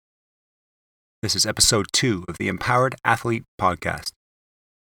This is episode 2 of the Empowered Athlete podcast.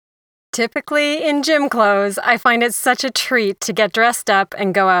 Typically in gym clothes, I find it such a treat to get dressed up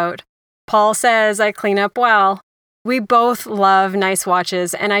and go out. Paul says I clean up well. We both love nice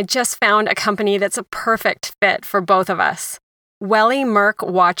watches, and I just found a company that's a perfect fit for both of us. Welly Merck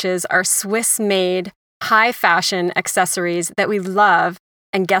watches are Swiss-made, high-fashion accessories that we love,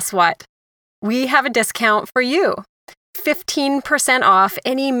 and guess what? We have a discount for you. 15% off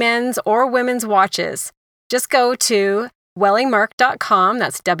any men's or women's watches. Just go to wellymerck.com,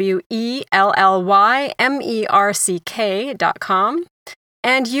 that's WELLYMERCK.com,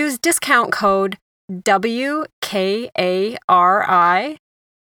 and use discount code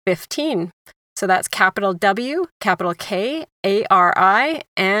WKARI15. So that's capital W, capital KARI,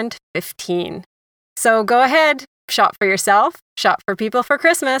 and 15. So go ahead, shop for yourself, shop for people for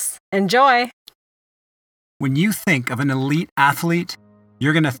Christmas. Enjoy! When you think of an elite athlete,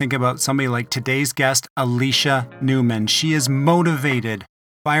 you're going to think about somebody like today's guest, Alysha Newman. She is motivated,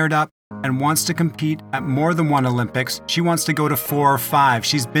 fired up, and wants to compete at more than one Olympics. She wants to go to 4 or 5.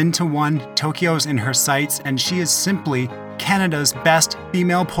 She's been to 1, Tokyo's in her sights, and she is simply Canada's best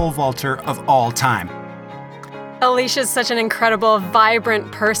female pole vaulter of all time. Alysha is such an incredible,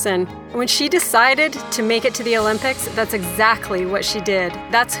 vibrant person. When she decided to make it to the Olympics, that's exactly what she did.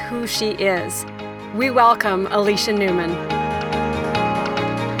 That's who she is. We welcome Alysha Newman.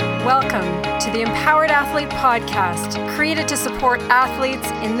 Welcome to the Empowered Athlete podcast, created to support athletes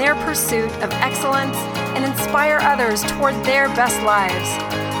in their pursuit of excellence and inspire others toward their best lives.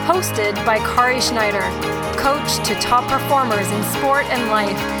 Hosted by Kari Schneider, coach to top performers in sport and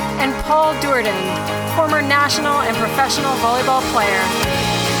life, and Paul Durden, former national and professional volleyball player.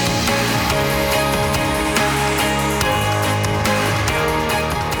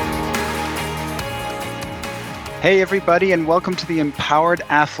 Hey everybody, and welcome to the Empowered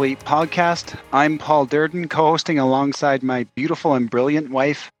Athlete podcast. I'm Paul Durden, co-hosting alongside my beautiful and brilliant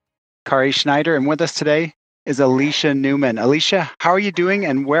wife, Kari Schneider, and with us today is Alysha Newman. Alysha, how are you doing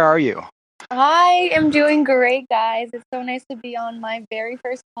and where are you? I am doing great, guys. It's so nice to be on my very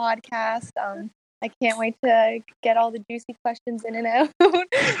first podcast. I can't wait to get all the juicy questions in and out. So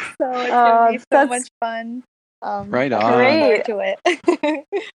it's going to be so much fun. Right on. Great. To it.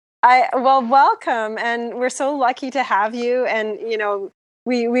 Welcome, and we're so lucky to have you. And you know,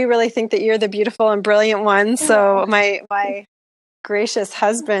 we really think that you're the beautiful and brilliant one. So my gracious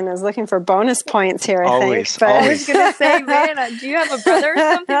husband is looking for bonus points here. I think. But I was gonna say, man, do you have a brother or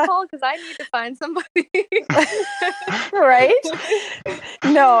something, Paul? Because I need to find somebody. Right?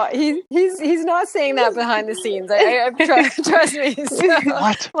 No, he's not saying that behind the scenes. Trust me. So,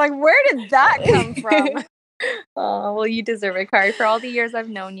 What? Like, where did that come from? Oh, well, you deserve it, Kari. For all the years I've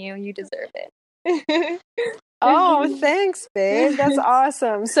known you, you deserve it. Oh, thanks, babe. That's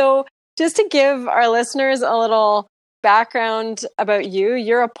awesome. So just to give our listeners a little background about you,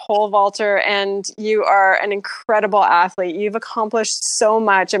 you're a pole vaulter and you are an incredible athlete. You've accomplished so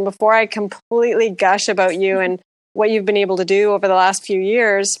much. And before I completely gush about you and what you've been able to do over the last few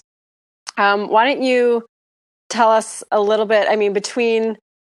years, why don't you tell us a little bit, between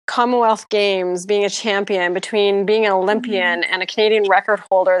Commonwealth Games, being a champion, between being an Olympian and a Canadian record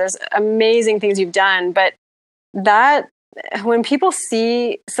holder, there's amazing things you've done. But that, when people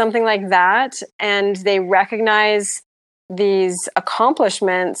see something like that and they recognize these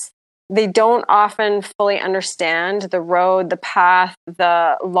accomplishments, they don't often fully understand the road, the path,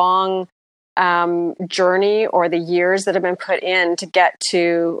 the long journey or the years that have been put in to get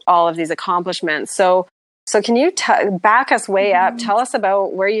to all of these accomplishments. So can you back us way up? Tell us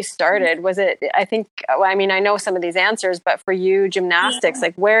about where you started. Was it, I know some of these answers, but for you, gymnastics,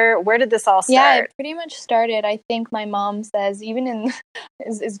 like where did this all start? Yeah, it pretty much started. I think my mom says, even in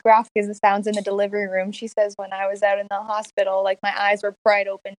as graphic as it sounds, in the delivery room, she says when I was out in the hospital, like my eyes were pried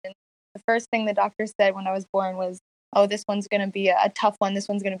open. And the first thing the doctor said when I was born was, oh, this one's going to be a tough one. This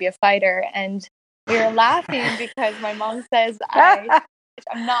one's going to be a fighter. And we were laughing because my mom says I'm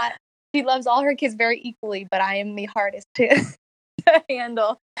not. She loves all her kids very equally, but I am the hardest to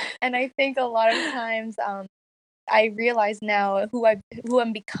handle. And I think a lot of times I realize now who I'm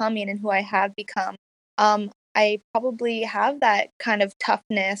becoming and who I have become. I probably have that kind of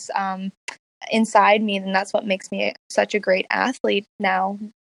toughness inside me, and that's what makes me such a great athlete now,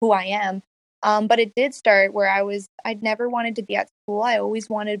 who I am. But it did start where I'd never wanted to be at school. I always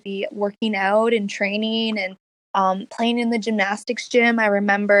wanted to be working out and training and playing in the gymnastics gym. I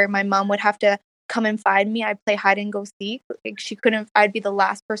remember my mom would have to come and find me. I'd play hide and go seek. Like I'd be the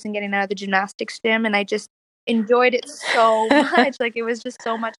last person getting out of the gymnastics gym, and I just enjoyed it so much. Like it was just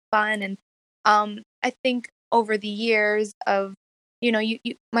so much fun. And I think over the years of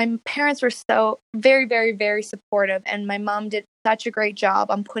my parents were so very, very, very supportive, and my mom did such a great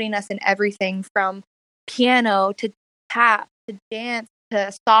job on putting us in everything from piano to tap to dance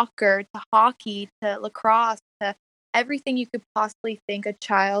to soccer to hockey to lacrosse to everything you could possibly think a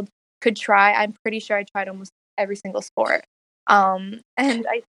child could try. I'm pretty sure I tried almost every single sport. And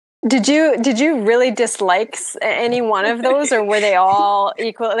I Did you really dislike any one of those, or were they all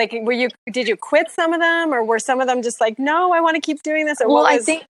equal? Like, did you quit some of them, or were some of them just like, no, I want to keep doing this? Or well, what I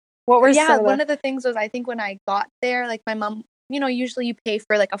think one of the things was, I think when I got there, like my mom, usually you pay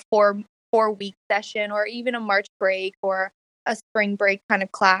for like a four-week session or even a March break or a spring break kind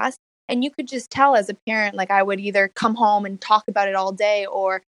of class, and you could just tell as a parent, like I would either come home and talk about it all day,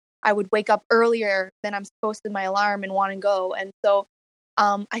 or I would wake up earlier than I'm supposed to my alarm and want to go. And so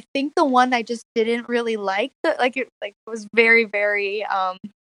I think the one I just didn't really like, it was very, very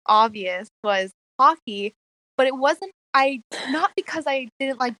obvious, was hockey. But it wasn't, not because I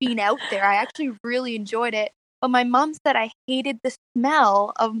didn't like being out there. I actually really enjoyed it. But my mom said I hated the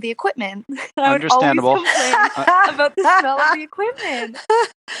smell of the equipment. I would always complain about the smell of the equipment.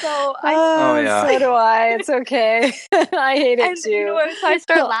 So so do I. It's okay. I hate it too. So I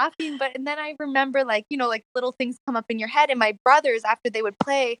start laughing, and then I remember like little things come up in your head. And my brothers, after they would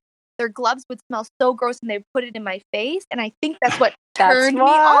play, their gloves would smell so gross, and they would put it in my face. And I think that's what turned me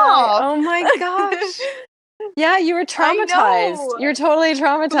off. Oh my gosh. Yeah, you were traumatized. You're totally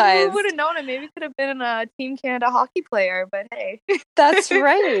traumatized. Who would have known it? Maybe could have been a Team Canada hockey player, but hey. That's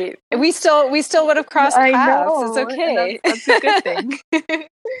right. We still would have crossed paths. It's okay. That's a good thing.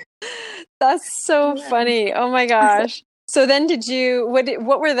 That's so funny. Oh my gosh. So then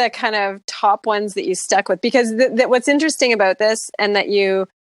what were the kind of top ones that you stuck with? Because what's interesting about this, and that you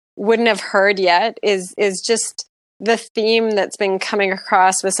wouldn't have heard yet, is just the theme that's been coming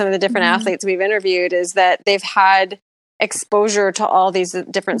across with some of the different athletes we've interviewed, is that they've had exposure to all these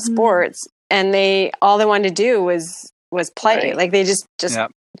different sports, and all they wanted to do was play. Right. Like they just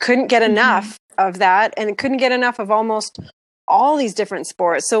couldn't get enough of that, and couldn't get enough of almost all these different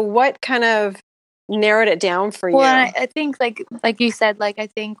sports. So what kind of narrowed it down for you? Well, I think like you said, like I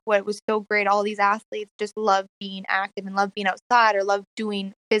think what was so great, all these athletes just love being active and love being outside or love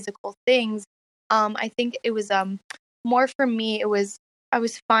doing physical things. I think it was more for me, I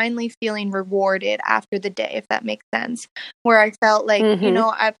was finally feeling rewarded after the day, if that makes sense, where I felt like,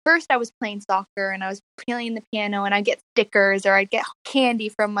 at first I was playing soccer and I was playing the piano, and I'd get stickers or I'd get candy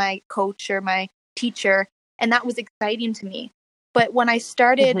from my coach or my teacher, and that was exciting to me. But when I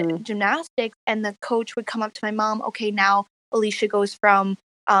started gymnastics, and the coach would come up to my mom, okay, now Alysha goes from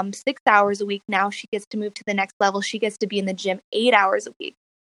 6 hours a week, now she gets to move to the next level, she gets to be in the gym 8 hours a week.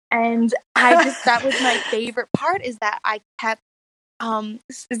 And that was my favorite part, is that I kept,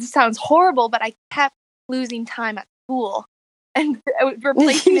 it sounds horrible, but I kept losing time at school and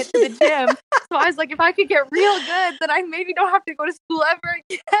replacing it to the gym. So I was like, if I could get real good, then I maybe don't have to go to school ever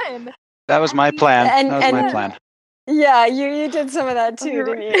again. That was my plan. My plan. Yeah, you did some of that too,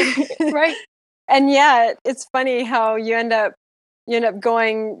 didn't you? Right. And yeah, it's funny how you end up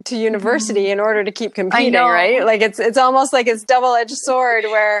going to university in order to keep competing, right? Like it's almost like it's double-edged sword,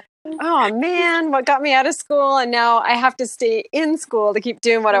 where, oh man, what got me out of school, and now I have to stay in school to keep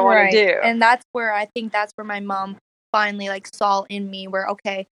doing what I want to do. And that's where my mom finally like saw in me, where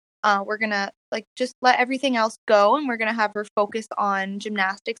okay, we're gonna like just let everything else go, and we're gonna have her focus on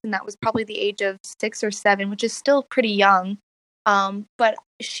gymnastics. And that was probably the age of 6 or 7, which is still pretty young. But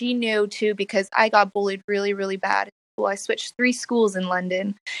she knew too, because I got bullied really, really bad. I switched 3 schools in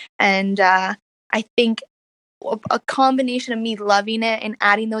London, and I think a combination of me loving it and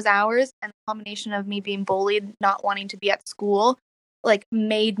adding those hours, and a combination of me being bullied, not wanting to be at school, like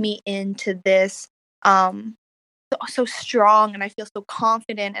made me into this so strong, and I feel so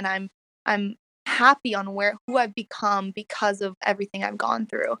confident, and I'm happy on who I've become because of everything I've gone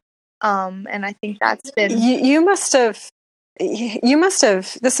through. And I think that's been you must have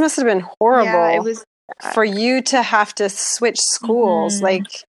this must have been horrible. Yeah, it was. For you to have to switch schools,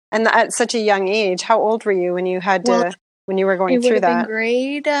 and at such a young age. How old were you when you had when you were going through that?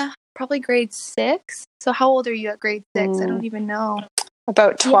 Probably grade 6. So how old are you at grade 6? I don't even know.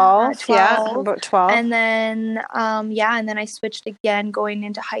 About 12. Yeah, about 12. And then, and then I switched again going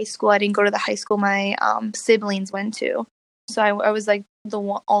into high school. I didn't go to the high school my siblings went to. So I was like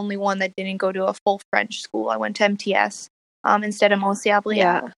the only one that didn't go to a full French school. I went to MTS instead of Mont-Sablon.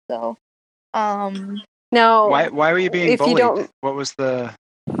 Yeah. So. Now, why were you being bullied? What was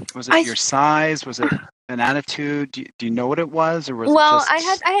it your size? Was it an attitude? Do you know what it was, or was it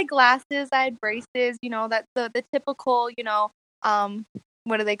just... I had glasses, I had braces. That's the typical.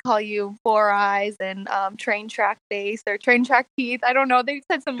 what do they call you? 4 eyes and train track face or train track teeth. I don't know. They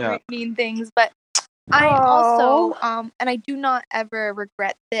said some mean things, but I also, and I do not ever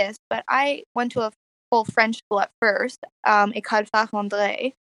regret this, but I went to a full French school at first, École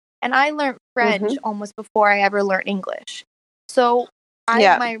André, and I learned French almost before I ever learned English. So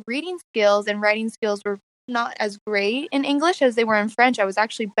my reading skills and writing skills were not as great in English as they were in French. I was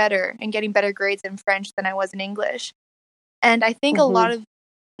actually better and getting better grades in French than I was in English. And I think a lot of,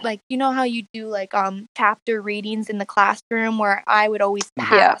 like, you know how you do like chapter readings in the classroom, where I would always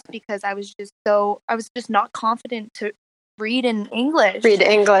pass because I was just not confident to read in English.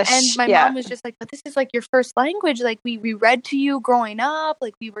 And my mom was just like, but this is like your first language. Like we read to you growing up.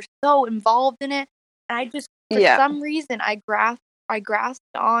 Like we were so involved in it. And I just, for some reason, I grasped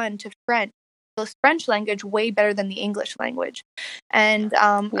on to the French language way better than the English language. And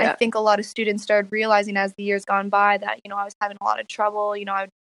I think a lot of students started realizing as the years gone by that, you know, I was having a lot of trouble. You know, I would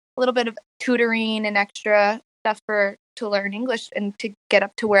a little bit of tutoring and extra stuff to learn English and to get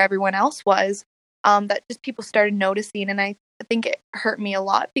up to where everyone else was, that just people started noticing. And I think it hurt me a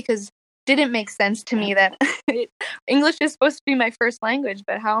lot because it didn't make sense to me that English is supposed to be my first language,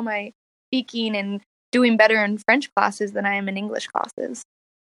 but how am I speaking and doing better in French classes than I am in English classes?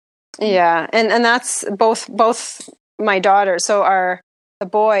 Yeah. And that's both my daughters. So the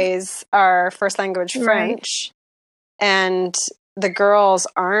boys are first language French, and the girls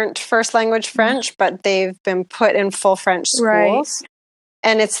aren't first language French, but they've been put in full French schools.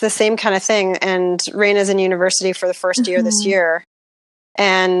 And it's the same kind of thing. And Raina's in university for the first year this year.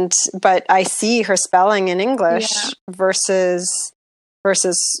 But I see her spelling in English versus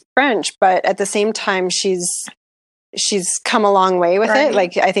French. But at the same time, she's come a long way with it.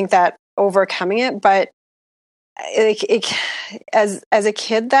 Like, I think that overcoming it, but as a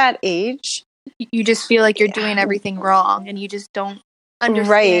kid that age, you just feel like you're doing everything wrong, and you just don't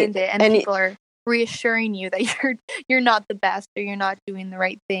understand it, and people are reassuring you that you're not the best, or you're not doing the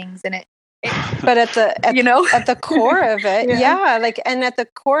right things, and but at the core of it, and at the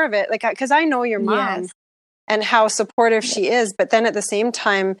core of it, like, because I know your mom and how supportive she is, but then at the same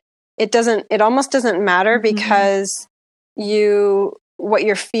time, it almost doesn't matter because what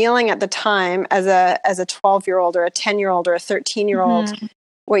you're feeling at the time as a 12-year-old or a 10-year-old or a 13-year-old,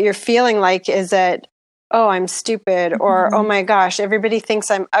 what you're feeling like is that, oh, I'm stupid, or oh my gosh, everybody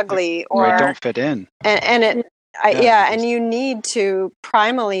thinks I'm ugly, or I don't fit in. And you need to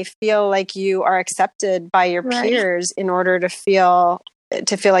primally feel like you are accepted by your peers in order to feel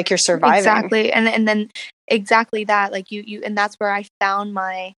like you're surviving. Exactly. And then exactly that, like you and that's where I found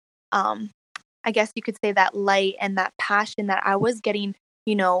my I guess you could say that light and that passion that I was getting,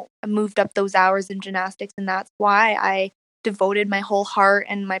 you know, moved up those hours in gymnastics. And that's why I devoted my whole heart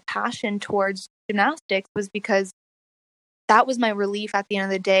and my passion towards gymnastics, was because that was my relief at the end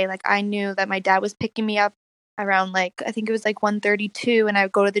of the day. Like, I knew that my dad was picking me up around, like, I think it was like 1:32, and I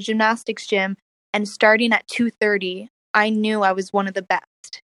would go to the gymnastics gym, and starting at 2:30, I knew I was one of the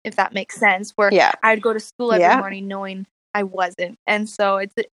best, if that makes sense, where I'd go to school every morning knowing I wasn't. And so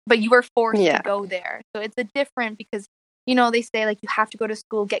but you were forced to go there. So it's a different, because, you know, they say like you have to go to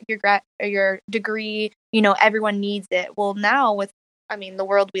school, get your degree, you know, everyone needs it. Well, now the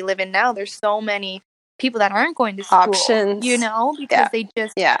world we live in now, there's so many people that aren't going to school, options, you know, because they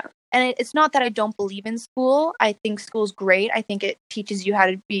just, and it's not that I don't believe in school. I think school's great. I think it teaches you how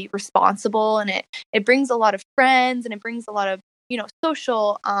to be responsible, and it brings a lot of friends, and it brings a lot of, you know,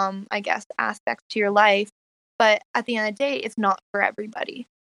 social, I guess, aspects to your life. But at the end of the day, it's not for everybody.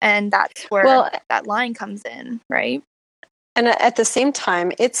 And that's where that line comes in, right? And at the same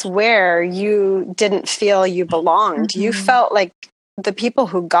time, it's where you didn't feel you belonged. You felt like the people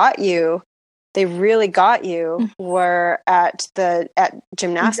who got you, they really got you, were at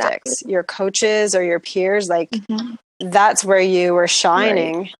gymnastics. Exactly. Your coaches or your peers, like, that's where you were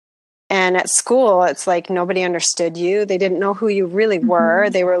shining. Right. And at school, it's like nobody understood you. They didn't know who you really were.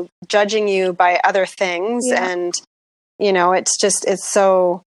 They were judging you by other things. Yeah. And, you know, it's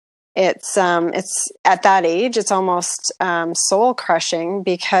at that age, it's almost soul crushing,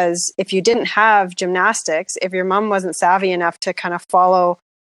 because if you didn't have gymnastics, if your mom wasn't savvy enough to kind of follow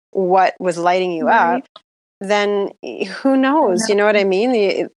what was lighting you up, then who knows? You know what I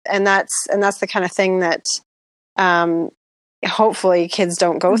mean? And that's the kind of thing that hopefully kids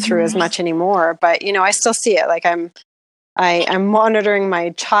don't go through as much anymore. But, you know, I still see it. Like, I'm monitoring my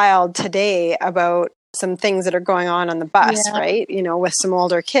child today about some things that are going on the bus, right? You know, with some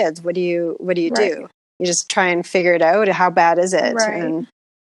older kids. What do you do? You just try and figure it out. How bad is it? Right. And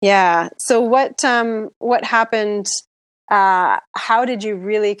so what happened? How did you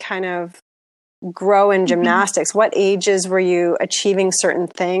really kind of grow in gymnastics? What ages were you achieving certain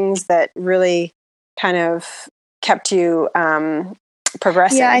things that really kind of kept you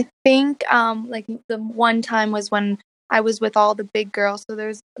progressing? Yeah, I think like the one time was when I was with all the big girls. So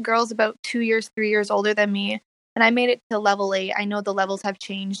there's girls about 2 years, 3 years older than me. And I made it to level 8. I know the levels have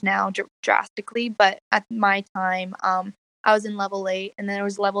changed now drastically, but at my time, I was in level 8, and then there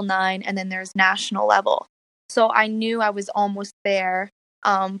was level 9, and then there's national level. So I knew I was almost there.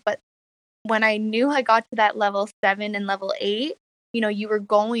 But when I knew I got to that level 7 and level 8, you were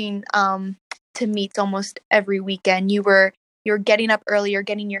going to meets almost every weekend. You're getting up early, you're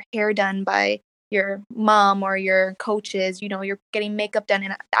getting your hair done by your mom or your coaches, you're getting makeup done.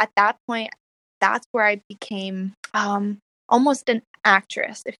 And at that point, that's where I became almost an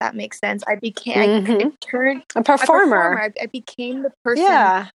actress, if that makes sense. I turned a performer. I became the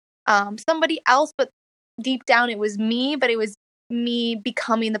person, somebody else, but deep down it was me, but it was me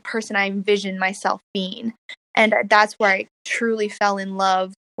becoming the person I envisioned myself being. And that's where I truly fell in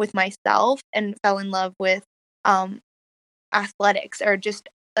love with myself and fell in love with athletics, or just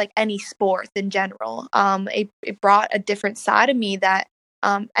like any sports in general. It brought a different side of me that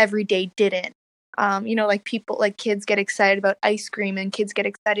every day didn't. Like people, like kids get excited about ice cream and kids get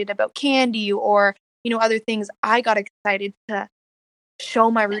excited about candy or, other things. I got excited to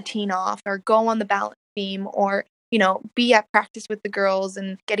show my routine off or go on the balance beam or, be at practice with the girls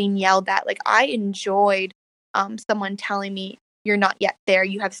and getting yelled at. Like I enjoyed someone telling me, you're not yet there.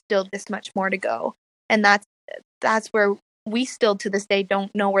 You have still this much more to go. And that's where we still to this day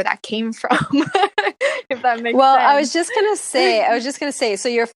don't know where that came from. If that makes sense. I was just gonna say, so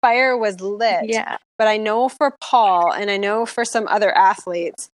your fire was lit. Yeah. But I know for Paul and I know for some other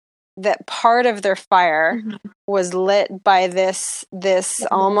athletes that part of their fire was lit by this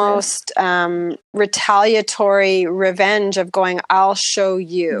almost retaliatory revenge of going, I'll show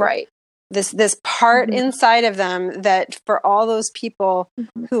you. Right. This part inside of them that for all those people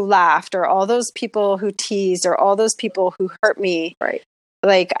who laughed or all those people who teased or all those people who hurt me, right?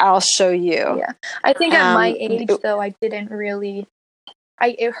 Like, I'll show you. Yeah. I think at my age, though, I didn't really,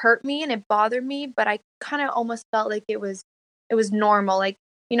 it hurt me and it bothered me, but I kind of almost felt like it was normal. Like,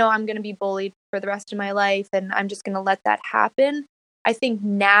 I'm going to be bullied for the rest of my life and I'm just going to let that happen. I think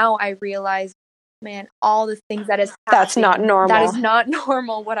now I realize, man, all the things that is happening. That's not normal. That is not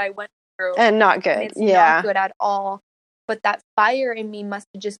normal what I went through. And not good. And it's not good at all. But that fire in me must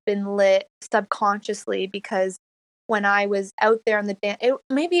have just been lit subconsciously because when I was out there on the dance,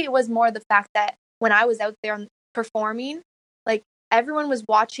 maybe it was more the fact that when I was out there performing, like everyone was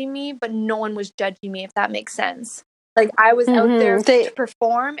watching me, but no one was judging me, if that makes sense. Like I was out there to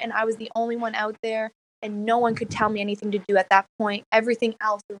perform and I was the only one out there and no one could tell me anything to do at that point. Everything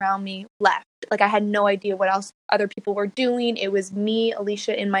else around me left. Like I had no idea what else other people were doing. It was me,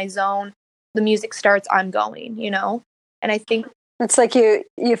 Alysha, in my zone. The music starts, I'm going, And I think it's like you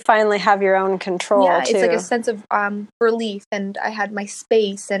finally have your own control. Yeah, too. It's like a sense of relief, and I had my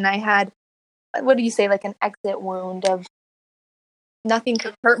space, and I had, what do you say, like an exit wound of nothing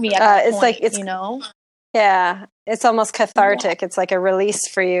could hurt me at that it's point, like it's Yeah, it's almost cathartic. Yeah. It's like a release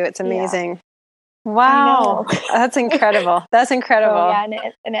for you. It's amazing. Yeah. Wow, that's incredible. That's incredible. So, yeah, and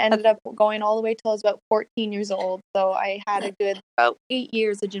it ended up going all the way till I was about 14 years old. So I had a good about 8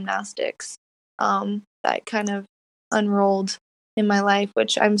 years of gymnastics that kind of unrolled in my life,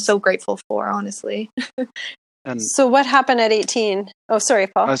 which I'm so grateful for, honestly. And so what happened at 18? Oh, sorry,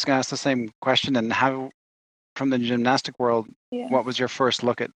 Paul. I was going to ask the same question. And how, from the gymnastic world, what was your first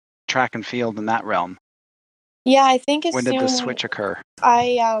look at track and field in that realm? Yeah, I think when did the switch occur?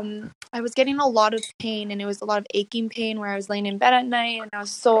 I was getting a lot of pain, and it was a lot of aching pain where I was laying in bed at night and I was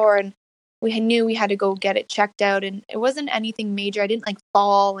sore, and we knew we had to go get it checked out, and it wasn't anything major. I didn't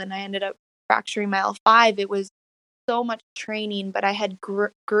fall and I ended up fracturing my L5. It was so much training, but I had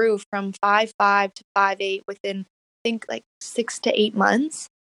grew from 5'5" to 5'8" within, I think, 6 to 8 months.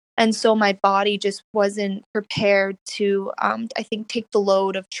 And so my body just wasn't prepared to, I think, take the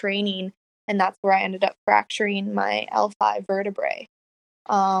load of training. And that's where I ended up fracturing my L5 vertebrae.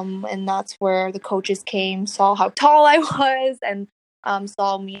 And that's where the coaches came, saw how tall I was, and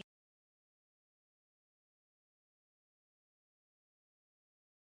saw me.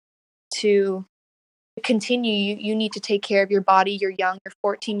 To continue, you need to take care of your body. You're young, you're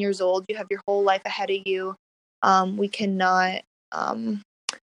 14 years old, you have your whole life ahead of you. We cannot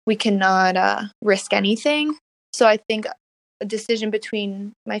risk anything. So I think a decision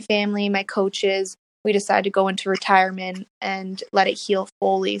between my family, my coaches, we decided to go into retirement and let it heal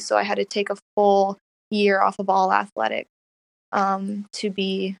fully. So I had to take a full year off of all athletics to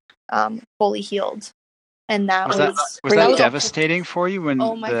be fully healed. And that was was that devastating for you when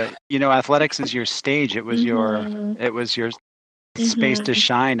athletics is your stage. It was mm-hmm. your space to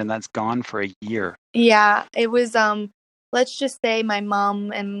shine, and that's gone for a year. Yeah, it was, let's just say my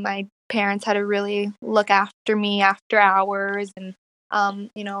mom and my parents had to really look after me after hours, and,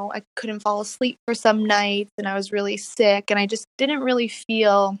 I couldn't fall asleep for some nights, and I was really sick, and I just didn't really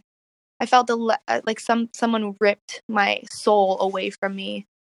feel, I felt like someone ripped my soul away from me,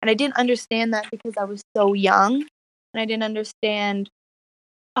 and I didn't understand that because I was so young, and I didn't understand.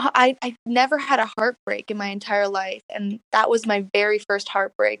 I never had a heartbreak in my entire life, and that was my very first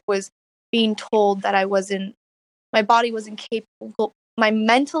heartbreak, was being told that my body wasn't capable.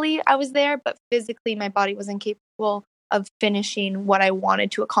 Mentally I was there, but physically my body wasn't capable of finishing what I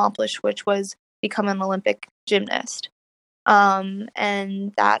wanted to accomplish, which was become an Olympic gymnast.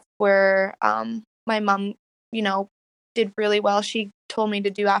 And that's where my mom, did really well. She told me to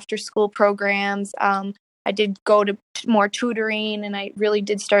do after school programs. I did go to more tutoring, and I really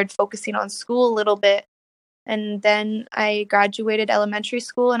did start focusing on school a little bit. And then I graduated elementary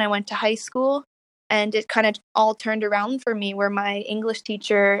school and I went to high school, and it kind of all turned around for me, where my English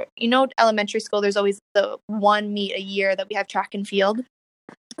teacher, elementary school, there's always the one meet a year that we have track and field.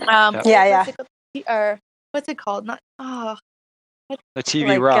 Or what's it called? The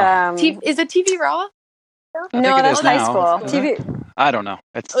TV Raw. Is it TV Raw? No, that's high school. TV. I don't know.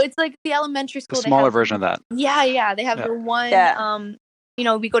 It's like the elementary school. The smaller version of that. Yeah. They have the one.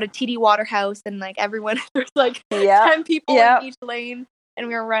 We go to TD Waterhouse, and like everyone, there's like 10 people in each lane, and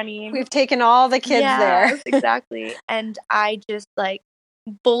we were running. We've taken all the kids there. Exactly. And I just like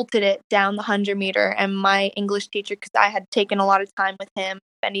bolted it down the 100-meter, and my English teacher, because I had taken a lot of time with him,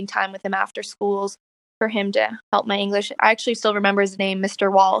 spending time with him after schools for him to help my English. I actually still remember his name,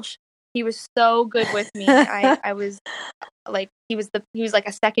 Mr. Walsh. He was so good with me. I was like, he was like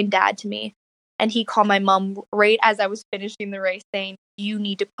a second dad to me. And he called my mom right as I was finishing the race, saying, "You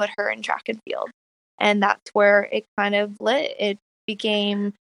need to put her in track and field." And that's where it kind of lit. It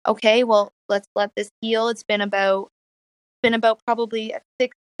became, okay, well, let's let this heal. It's been about probably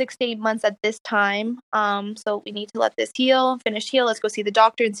 6 to 8 months at this time. So we need to let this heal. Let's go see the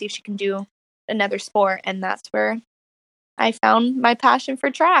doctor and see if she can do another sport. And that's where I found my passion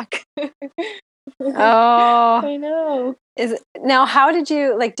for track. Oh, I know. Now, how did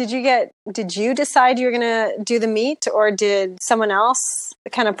you did you decide you were going to do the meet, or did someone else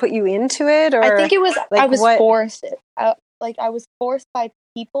kind of put you into it? Or I think it was, I was forced. I was forced by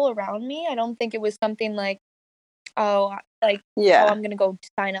people around me. I don't think it was something like, I'm going to go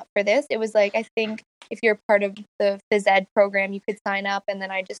sign up for this. It was like, I think if you're part of the phys ed program, you could sign up, and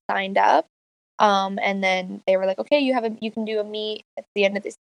then I just signed up. And then they were like, okay, you can do a meet at the end of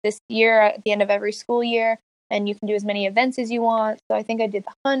this year, at the end of every school year, and you can do as many events as you want. So I think I did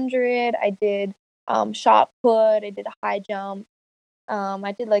the 100, I did shot put, I did a high jump.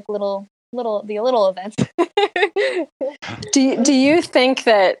 I did like little events. Do you think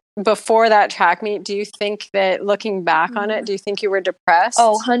that before that track meet, do you think that looking back on it, do you think you were depressed?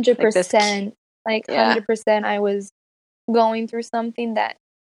 Oh, 100%. 100%. I was going through something that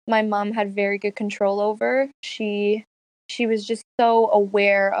my mom had very good control over. She was just so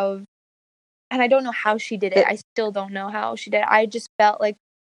aware of, and I don't know how she did it. I still don't know how she did it. I just felt like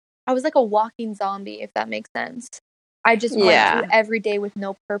I was like a walking zombie, if that makes sense. I just went through every day with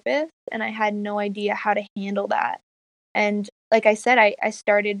no purpose, and I had no idea how to handle that. And like I said, I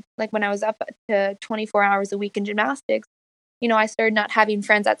started, like when I was up to 24 hours a week in gymnastics, I started not having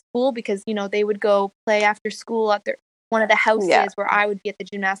friends at school because, they would go play after school at one of the houses where I would be at the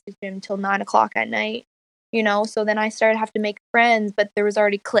gymnastics gym till 9:00 at night, so then I started to have to make friends, but there was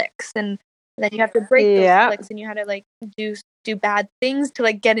already cliques, and then you have to break those cliques, and you had to like do bad things to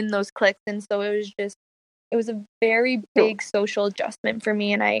like get in those cliques. And so it was a very big social adjustment for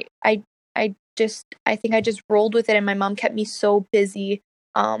me. And I think I just rolled with it. And my mom kept me so busy,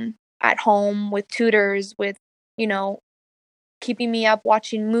 at home with tutors, with, keeping me up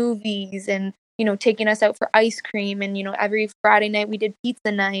watching movies, and, taking us out for ice cream. And, every Friday night we did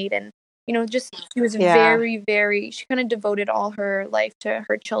pizza night, and, she was very, very, she kind of devoted all her life to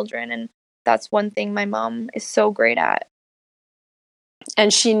her children. And that's one thing my mom is so great at.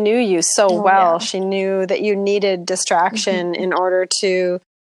 And she knew you so well. Yeah. She knew that you needed distraction in order to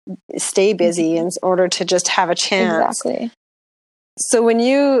stay busy, in order to just have a chance. Exactly. So when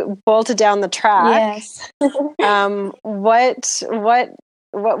you bolted down the track,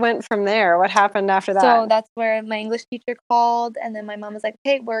 what went from there? What happened after that? So that's where my English teacher called, and then my mom was like,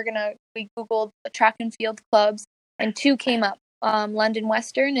 "Hey, we Googled track and field clubs, and 2 came up, London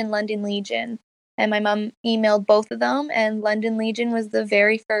Western and London Legion." And my mom emailed both of them, and London Legion was the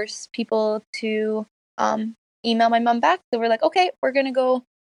very first people to email my mom back. So we're like, okay, we're going to go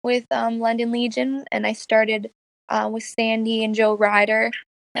with London Legion. And I started with Sandy and Joe Ryder.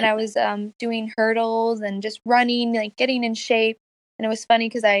 And I was doing hurdles and just running, like getting in shape. And it was funny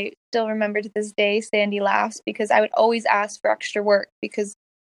because I still remember to this day, Sandy laughs because I would always ask for extra work because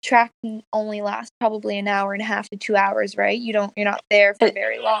track can only last probably an hour and a half to 2 hours, right? You're not there for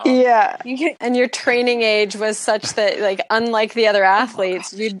very long. Yeah. And your training age was such that, like, unlike the other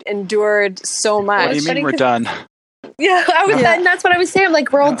athletes, you'd endured so much. What do you mean we're done? Yeah, I was done. That's what I was saying. I'm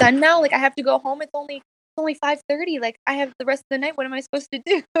like, we're all done now. Like, I have to go home. It's only 5:30. Like, I have the rest of the night. What am I supposed to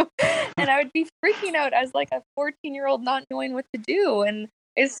do? And I would be freaking out as like a 14-year-old not knowing what to do. And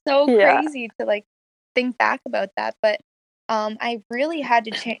it's so crazy to like think back about that. But I really had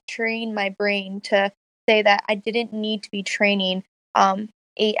to train my brain to say that I didn't need to be training 8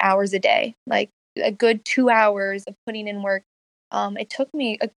 hours a day. Like a good 2 hours of putting in work. It took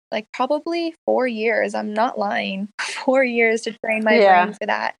me like probably 4 years. I'm not lying. 4 years to train my brain for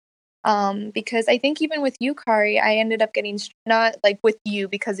that. Because I think even with you, Kari, I ended up getting, not like with you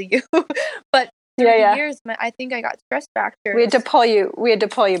because of you, but through the years, I think I got stress fractures. We had to pull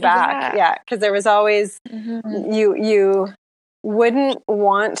you back. Yeah. Cause there was always, you wouldn't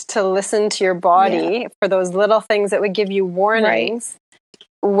want to listen to your body for those little things that would give you warnings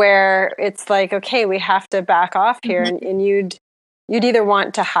where it's like, okay, we have to back off here. And you'd either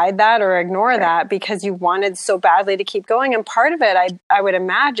want to hide that or ignore that because you wanted so badly to keep going. And part of it, I would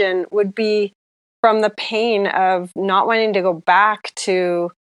imagine, would be from the pain of not wanting to go back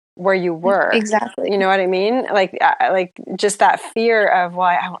to where you were. Exactly. You know what I mean? Like just that fear of,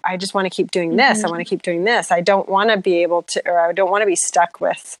 well, I just want to keep doing this. I want to keep doing this. I don't want to be able to, or I don't want to be stuck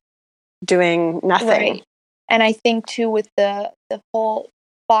with doing nothing. Right. And I think too, with the whole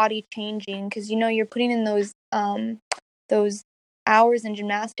body changing, because, you're putting in those hours in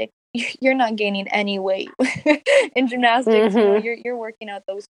gymnastics, you're not gaining any weight in gymnastics. You're working out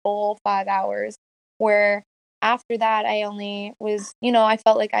those full 5 hours, where after that I only was, I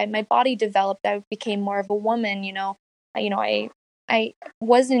felt like my body developed. I became more of a woman. I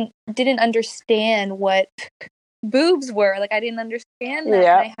didn't understand what boobs were. Like, I didn't understand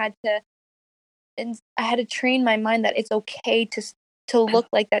that. And I had to train my mind that it's okay to look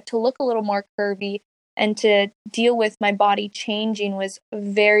like that, to look a little more curvy. And to deal with my body changing was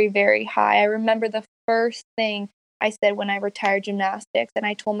very, very high. I remember the first thing I said when I retired gymnastics, and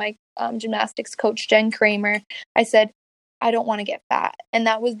I told my gymnastics coach, Jen Kramer, I said, I don't want to get fat. And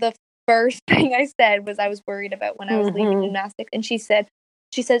that was the first thing I said, was I was worried about when I was leaving gymnastics. And she says,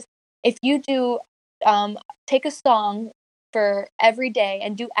 if you do take a song for every day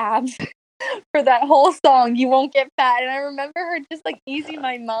and do abs for that whole song, you won't get fat. And I remember her just like easing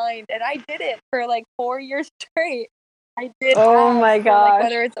my mind, and I did it for like 4 years straight. I did. Oh my god! Like,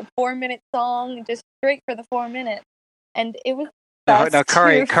 whether it's a 4-minute song, just straight for the 4 minutes, and it was. Now,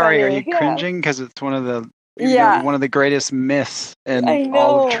 Kari, are you cringing because it's one of the one of the greatest myths in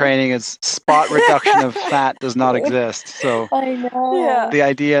all of training is spot reduction of fat does not exist. So I know the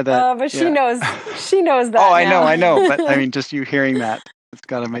idea that, but she knows that. Oh, I know, but I mean, just you hearing that. It's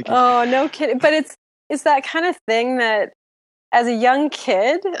got to make it. Oh, no kidding. But it's that kind of thing that as a young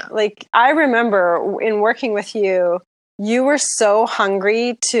kid, like I remember in working with you, you were so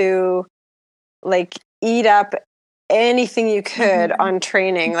hungry to like eat up anything you could on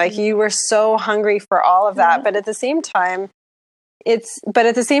training. Like you were so hungry for all of that. But at the same time,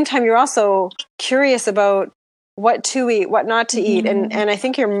 you're also curious about what to eat, what not to eat. And I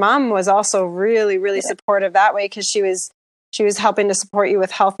think your mom was also really, really supportive that way, because she was helping to support you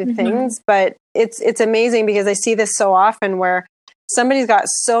with healthy things. But it's amazing because I see this so often where somebody's got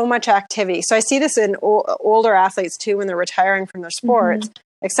so much activity. So I see this in older athletes too, when they're retiring from their sports,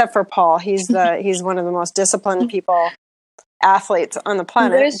 except for Paul. He's one of the most disciplined athletes on the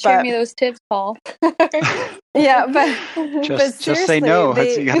planet. You better share me those tips, Paul. Just say no.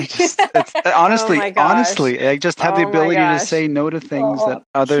 Honestly, I just have the ability to say no to things that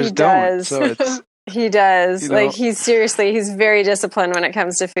others don't. So it's. He does. Like he's very disciplined when it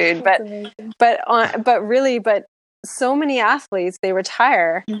comes to food. But so many athletes, they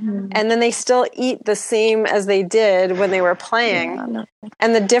retire and then they still eat the same as they did when they were playing.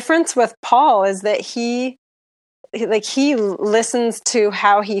 And the difference with Paul is that he listens to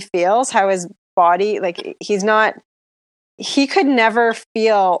how he feels, how his body, like he could never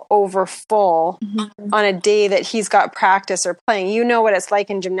feel over full on a day that he's got practice or playing. You know what it's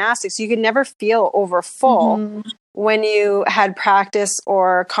like in gymnastics. You could never feel over full when you had practice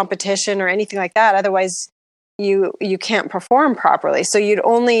or competition or anything like that. Otherwise, you can't perform properly. So you'd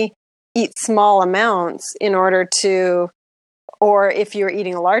only eat small amounts in order to or if you're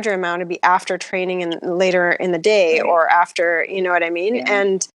eating a larger amount, it'd be after training and later in the day, or after, you know what I mean?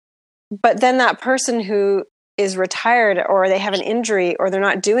 Yeah. But then that person who is retired, or they have an injury, or they're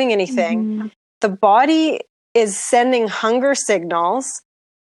not doing anything, the body is sending hunger signals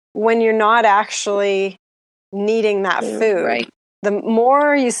when you're not actually needing that food. Right. The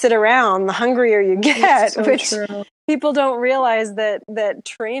more you sit around, the hungrier you get, so which true. People don't realize that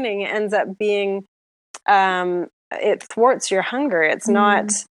training ends up being, it thwarts your hunger. It's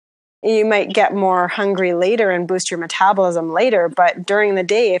not, you might get more hungry later and boost your metabolism later, but during the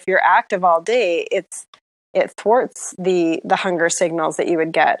day, if you're active all day, it thwarts the hunger signals that you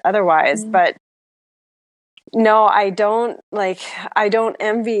would get otherwise. But no, I don't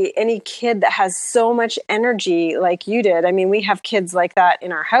envy any kid that has so much energy like you did. I mean, we have kids like that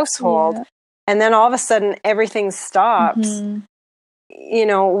in our household, and then all of a sudden everything stops. You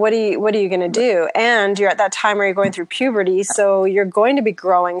know, what are you going to do? And you're at that time where you're going through puberty, so you're going to be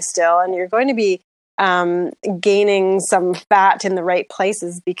growing still, and you're going to be gaining some fat in the right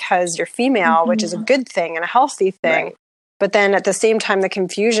places because you're female, which is a good thing and a healthy thing. Right. But then at the same time, the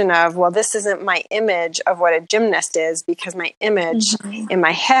confusion of, well, this isn't my image of what a gymnast is, because my image in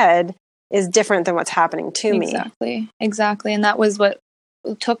my head is different than what's happening to me. Exactly. And that was what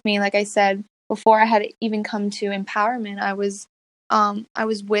took me, like I said, before I had even come to empowerment, I was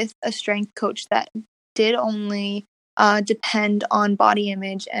with a strength coach that did only depend on body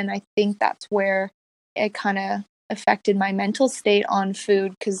image. And I think that's where it kind of affected my mental state on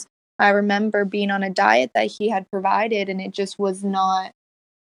food, because I remember being on a diet that he had provided, and it just was not,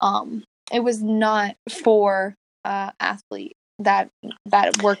 it was not for athlete that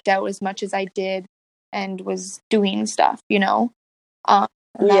worked out as much as I did and was doing stuff, you know? And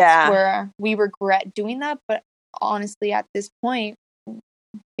that's where we regret doing that. But honestly, at this point,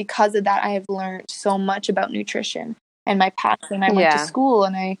 because of that, I have learned so much about nutrition and my passion. I went to school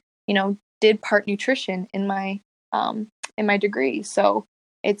and I, you know, did part nutrition in my degree. So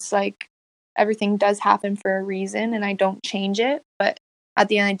it's like everything does happen for a reason, and I don't change it. But at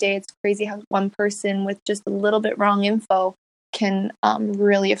the end of the day, it's crazy how one person with just a little bit wrong info can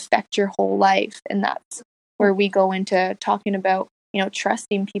really affect your whole life. And that's where we go into talking about, you know,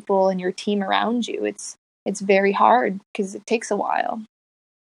 trusting people and your team around you. It's very hard because it takes a while.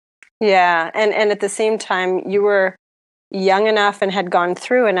 Yeah. And at the same time, you were young enough and had gone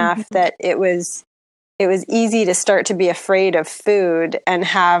through enough that it was easy to start to be afraid of food and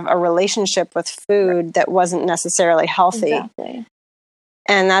have a relationship with food that wasn't necessarily healthy. Exactly.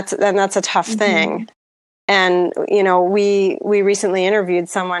 And that's a tough thing. And, you know, we recently interviewed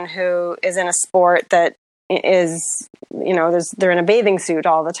someone who is in a sport that is, you know, they're in a bathing suit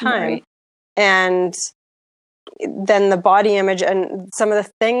all the time. Right. And then the body image and some of the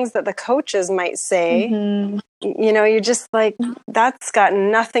things that the coaches might say, you know, you're just like, that's got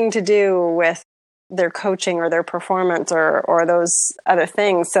nothing to do with their coaching or their performance or those other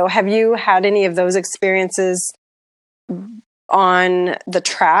things. So have you had any of those experiences on the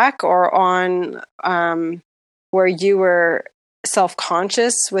track or on where you were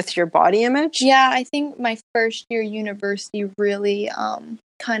self-conscious with your body image? Yeah, I think my first year university really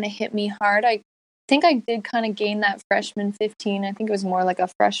kind of hit me hard. I think I did kind of gain that freshman 15. I think it was more like a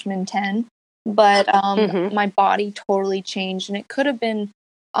freshman 10. But my body totally changed, and it could have been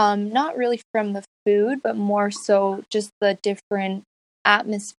not really from the food, but more so just the different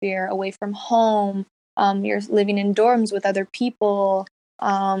atmosphere away from home. You're living in dorms with other people.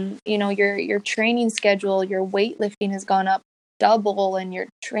 You know, your training schedule, your weightlifting has gone up double, and your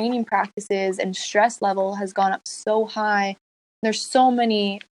training practices and stress level has gone up so high. There's so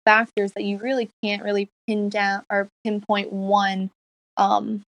many factors that you really can't really pin down or pinpoint one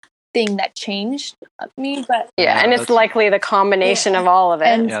thing that changed me. But and it's likely the combination of all of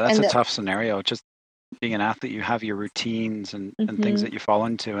it. That's a tough scenario. Just being an athlete, you have your routines and things that you fall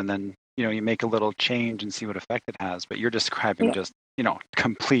into, and then, you know, you make a little change and see what effect it has. But you're describing just, you know,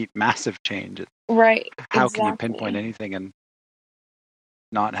 complete massive change. Right. How can you pinpoint anything and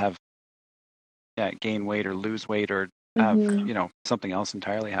not have gain weight or lose weight or have, you know, something else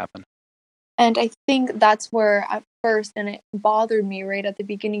entirely happen? And I think that's where at first, and it bothered me right at the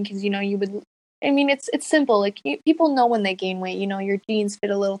beginning, because, you know, it's simple. Like, people know when they gain weight, you know, your jeans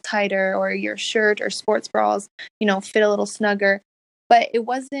fit a little tighter, or your shirt or sports bras, you know, fit a little snugger. But it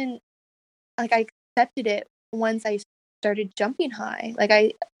wasn't like I accepted it once I started jumping high.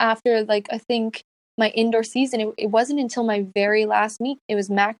 Like after I think my indoor season, it wasn't until my very last meet, it was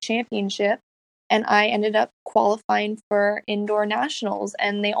MAC championship. And I ended up qualifying for indoor nationals,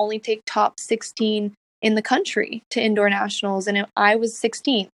 and they only take top 16 in the country to indoor nationals. And I was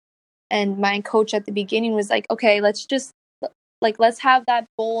 16th. And my coach at the beginning was like, okay, let's just like, let's have that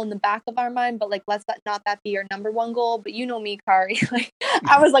goal in the back of our mind, but like, let's not that be our number one goal. But you know me, Kari, like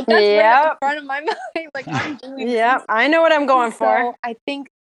I was like, that's right at the front of my mind. Like, I'm doing this. I know what I'm going for. So I think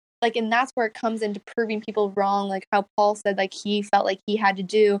like, and that's where it comes into proving people wrong. Like how Paul said, like he felt like he had to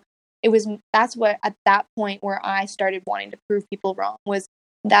do. That's what at that point where I started wanting to prove people wrong, was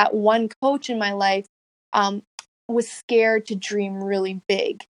that one coach in my life was scared to dream really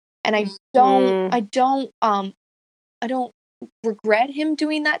big. And I don't regret him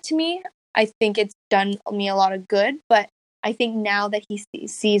doing that to me. I think it's done me a lot of good, but I think now that he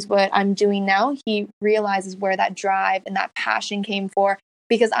sees what I'm doing now, he realizes where that drive and that passion came for,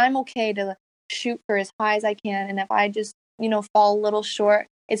 because I'm okay to shoot for as high as I can. And if I just, fall a little short,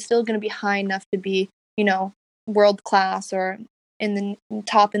 it's still going to be high enough to be, world class or in the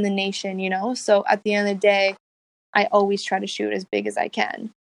top in the nation, So at the end of the day, I always try to shoot as big as I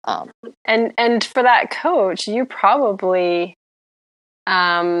can. And for that coach, you probably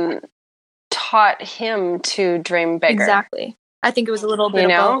taught him to dream bigger. Exactly. I think it was a little bit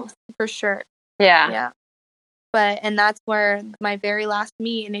of both, for sure. Yeah. And that's where my very last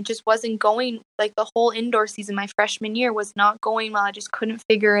meet, and it just wasn't going, like the whole indoor season, my freshman year was not going well. I just couldn't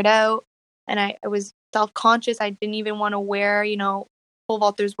figure it out. And I was self-conscious. I didn't even want to wear, pole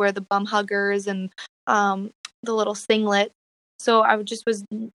vaulters wear the bum huggers and the little singlet. So I just was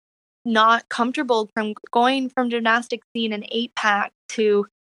not comfortable from going from gymnastics seeing an 8-pack to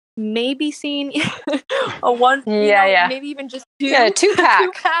maybe seeing a one, maybe even just two, a 2-pack.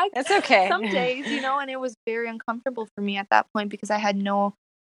 2-pack. That's okay. Some days, and it was very uncomfortable for me at that point because I had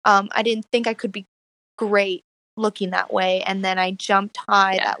I didn't think I could be great looking that way. And then I jumped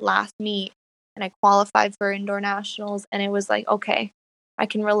high that last meet and I qualified for indoor nationals, and it was like, okay, I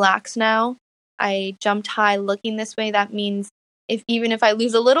can relax now. I jumped high looking this way. That means even if I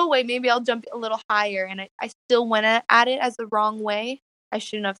lose a little weight, maybe I'll jump a little higher. And I still went at it as the wrong way. I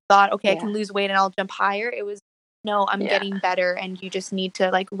shouldn't have thought, okay, I can lose weight and I'll jump higher. It was, no, I'm getting better, and you just need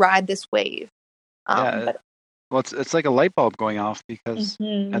to like ride this wave. Well, it's like a light bulb going off, because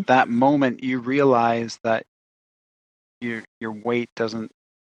at that moment you realize that your weight doesn't,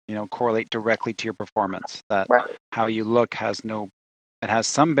 correlate directly to your performance. That how you look it has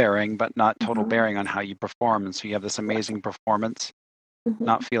some bearing, but not total bearing on how you perform. And so you have this amazing performance,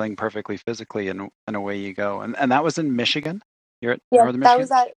 not feeling perfectly physically, and away you go. And that was in Michigan. You're at Northern Michigan? That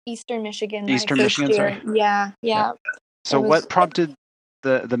was at Eastern Michigan. Eastern Michigan, sorry. Yeah. So what prompted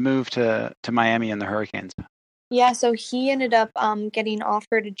the move to Miami and the Hurricanes? Yeah, so he ended up getting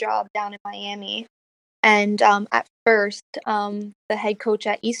offered a job down in Miami. And at first, the head coach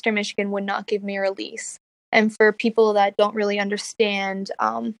at Eastern Michigan would not give me a release. And for people that don't really understand,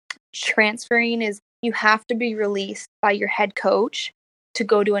 transferring is you have to be released by your head coach to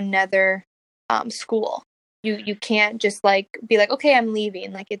go to another school. You can't just like be like, okay, I'm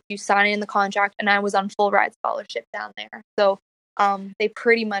leaving. Like if you sign in the contract, and I was on full ride scholarship down there. So they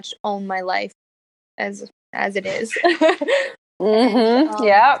pretty much own my life as it is.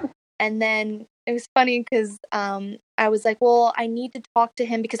 And then it was funny because I was like, well, I need to talk to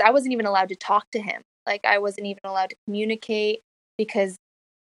him, because I wasn't even allowed to talk to him. Like I wasn't even allowed to communicate, because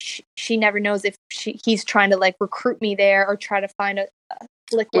she never knows if he's trying to like recruit me there or try to find a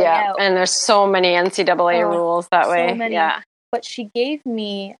slick way out. And there's so many NCAA rules that way. So many. Yeah. But she gave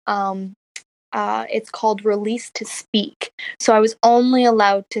me it's called release to speak. So I was only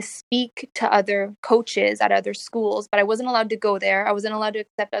allowed to speak to other coaches at other schools, but I wasn't allowed to go there. I wasn't allowed to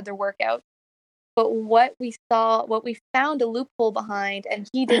accept other workouts. But what we found a loophole behind, and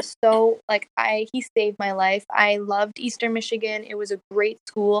he did so, he saved my life. I loved Eastern Michigan. It was a great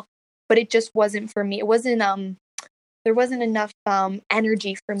school, but it just wasn't for me. It wasn't, there wasn't enough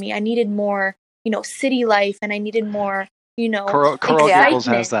energy for me. I needed more, city life, and I needed more, Coral Gables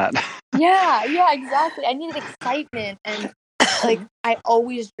has that. Yeah, exactly. I needed excitement. And I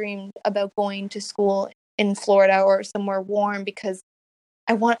always dreamed about going to school in Florida or somewhere warm, because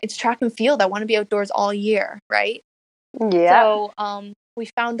it's track and field. I want to be outdoors all year, right? Yeah. So we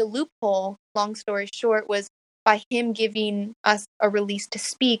found a loophole. Long story short, was by him giving us a release to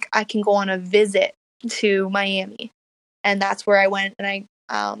speak, I can go on a visit to Miami. And that's where I went. And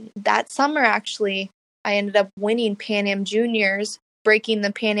that summer, actually, I ended up winning Pan Am Juniors, breaking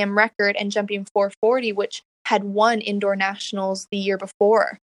the Pan Am record and jumping 440, which had won indoor nationals the year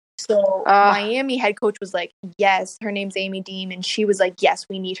before. So Miami head coach was like, yes, her name's Amy Deem. And she was like, yes,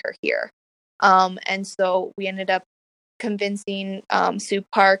 we need her here. And so we ended up convincing Sue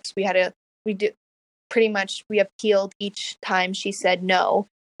Parks. We appealed each time she said no.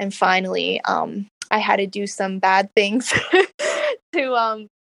 And finally, I had to do some bad things to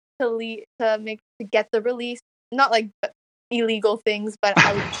get the release. Not like illegal things, but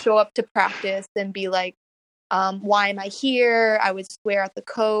I would show up to practice and be like, why am I here? I would swear at the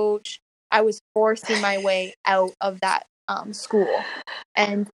coach. I was forcing my way out of that school.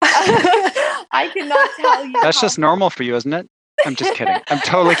 And I cannot tell you. That's just normal for you, isn't it? I'm just kidding. I'm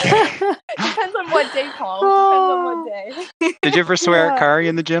totally kidding. Depends on what day, Paul. Depends on what day. Did you ever swear at Kari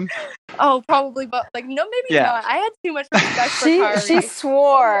in the gym? Oh, probably, but like, no, maybe not. I had too much respect for Kari. She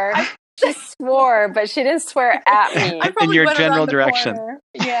swore. She swore, but she didn't swear at me. In your general direction.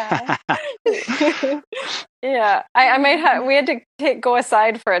 Yeah. Yeah. I might have, we had to go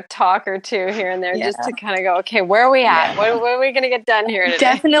aside for a talk or two here and there just to kind of go, okay, where are we at? What are we going to get done here today?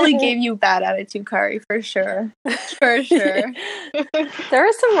 Definitely gave you bad attitude, Kari, for sure. For sure. There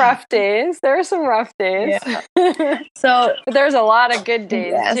were some rough days. Yeah. So, but there's a lot of good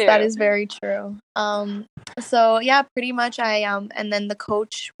days yes, too. that is very true. So yeah, pretty much and then the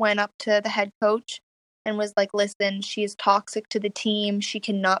coach went up to the head coach and was like, listen, she is toxic to the team. She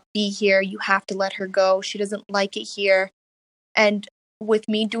cannot be here. You have to let her go. She doesn't like it here. And with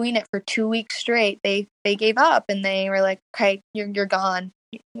me doing it for 2 weeks straight, they gave up and they were like, okay, you're gone.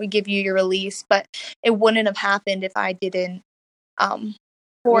 We give you your release. But it wouldn't have happened if I didn't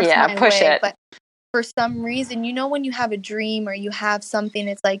force my push way. it. But for some reason, when you have a dream or you have something,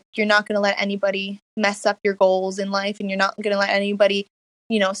 it's like you're not going to let anybody mess up your goals in life, and you're not going to let anybody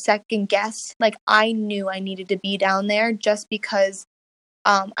second guess. Like, I knew I needed to be down there just because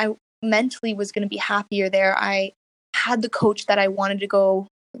I mentally was going to be happier there. I had the coach that I wanted to go.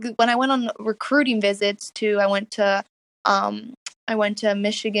 When I went on recruiting visits I went to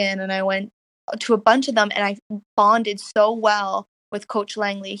Michigan and I went to a bunch of them, and I bonded so well with Coach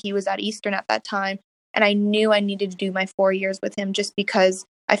Langley. He was at Eastern at that time, and I knew I needed to do my 4 years with him just because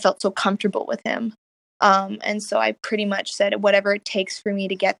I felt so comfortable with him. And so I pretty much said, whatever it takes for me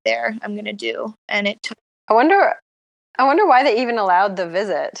to get there, I'm going to do. And it took. I wonder why they even allowed the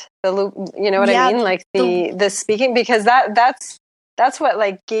visit, the loop. You know what I mean? Like the speaking, because that's what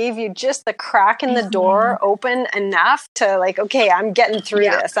like gave you just the crack in the door open enough to like, okay, I'm getting through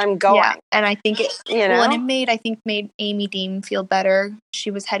this. I'm going. Yeah. And I think it made Amy Dean feel better. She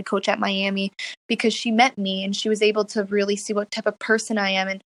was head coach at Miami because she met me and she was able to really see what type of person I am.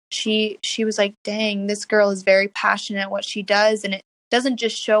 And she was like, dang, this girl is very passionate at what she does. And it doesn't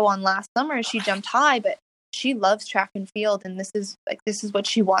just show on last summer. She jumped high, but she loves track and field. And this is what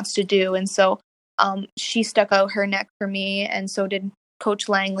she wants to do. And so she stuck out her neck for me, and so did Coach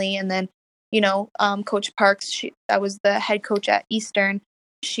Langley. And then, Coach Parks, that was the head coach at Eastern.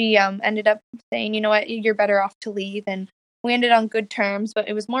 She ended up saying, you know what, you're better off to leave. And we ended on good terms, but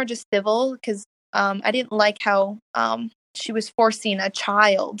it was more just civil because I didn't like how she was forcing a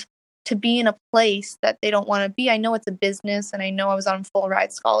child to be in a place that they don't want to be. I know it's a business, and I know I was on full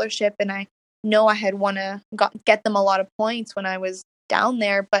ride scholarship, and I know I had get them a lot of points when I was down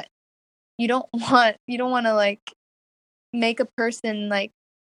there, but you don't want to like make a person like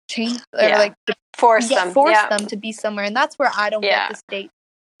change or like force them to be somewhere. And that's where I don't get the state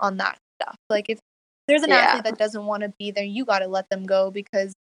on that stuff. Like, if there's an athlete that doesn't want to be there, you got to let them go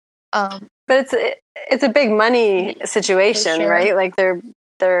because but it's a big money situation, right? Like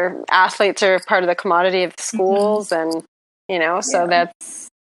their athletes are part of the commodity of the schools, and so that's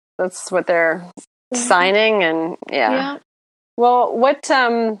what they're signing. And well, what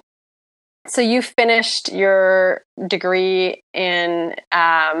so you finished your degree in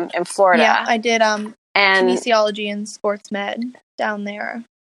Florida? Yeah, I did kinesiology and sports med down there.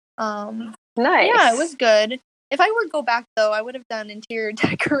 Nice. Yeah, it was good. If I were to go back, though, I would have done interior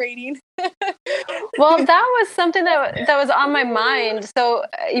decorating. Well, that was something that was on my mind. So,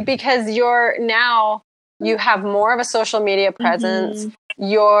 because you have more of a social media presence,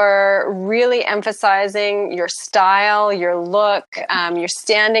 you're really emphasizing your style, your look, you're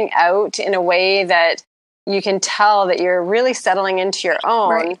standing out in a way that you can tell that you're really settling into your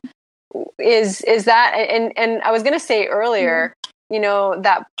own. Right. Is that, and I was going to say earlier,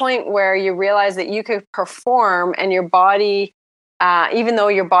 that point where you realize that you could perform and your body, even though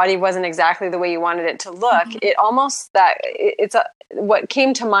your body wasn't exactly the way you wanted it to look, it almost what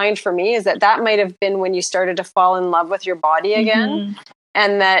came to mind for me is that might have been when you started to fall in love with your body again,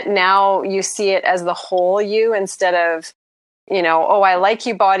 and that now you see it as the whole you instead of, I like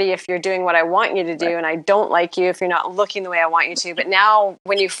you body if you're doing what I want you to do, and I don't like you if you're not looking the way I want you to. But now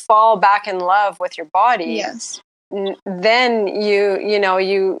when you fall back in love with your body, then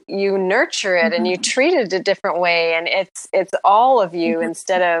you nurture it and you treat it a different way, and it's all of you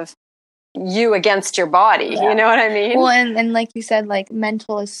instead of you against your body. You know what I mean? Well, and like you said, like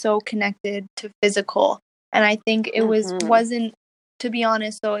mental is so connected to physical, and I think it wasn't, to be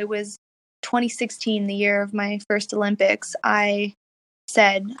honest, though, it was 2016, the year of my first Olympics, I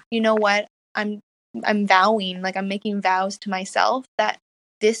said, you know what, I'm vowing, like I'm making vows to myself that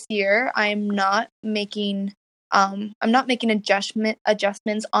this year I'm not making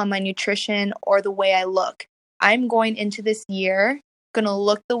adjustments on my nutrition or the way I look. I'm going into this year gonna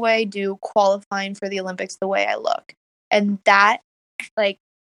look the way I do, qualifying for the Olympics the way I look. And that like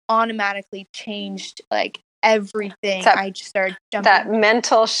automatically changed like everything. I just started jumping. That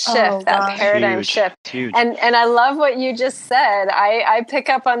mental shift, that paradigm shift. Huge. And I love what you just said. I pick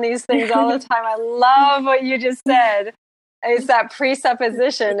up on these things all the time. I love what you just said. It's that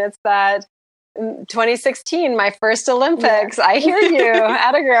presupposition. It's that 2016, my first Olympics. Yeah. I hear you.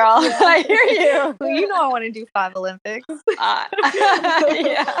 Atta girl. Yeah. I hear you. Well, you know I want to do 5 Olympics.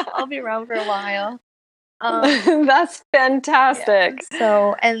 Yeah. I'll be around for a while. That's fantastic. Yeah.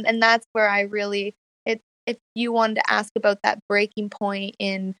 So, and that's where I really, if you wanted to ask about that breaking point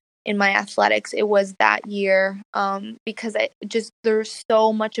in my athletics, it was that year, because there's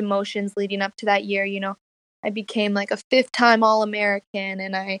so much emotions leading up to that year. You know, I became like a 5th-time All-American,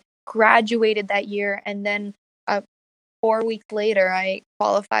 and I graduated that year, and then 4 weeks later I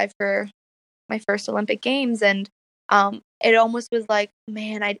qualified for my first Olympic Games, and it almost was like,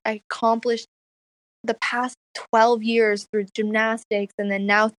 man, I accomplished the past 12 years through gymnastics, and then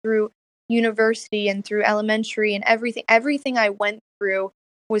now through university and through elementary, and everything I went through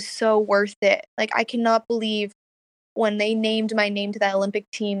was so worth it. Like, I cannot believe when they named my name to that Olympic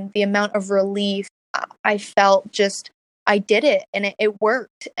team, the amount of relief I felt. Just, I did it, and it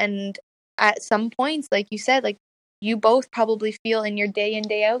worked. And at some points, like you said, like you both probably feel in your day in,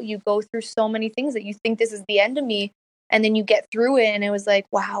 day out, you go through so many things that you think this is the end of me, and then you get through it, and it was like,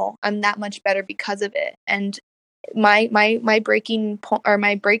 wow, I'm that much better because of it. And my breaking point, or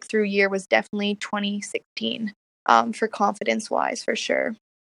my breakthrough year, was definitely 2016, for confidence wise, for sure.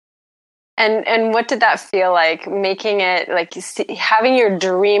 And what did that feel like, making it, like, having your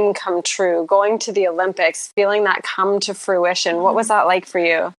dream come true, going to the Olympics, feeling that come to fruition? What was that like for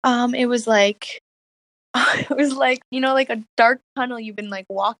you? It was like, you know, like a dark tunnel you've been like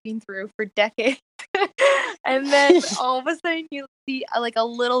walking through for decades. And then all of a sudden you see like a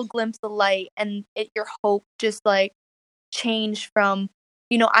little glimpse of light, and your hope just like changed from,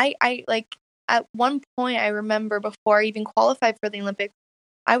 you know, I like at one point, I remember before I even qualified for the Olympics,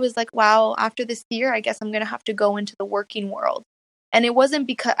 I was like, wow, after this year, I guess I'm going to have to go into the working world. And it wasn't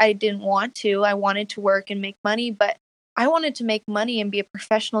because I didn't want to. I wanted to work and make money, but I wanted to make money and be a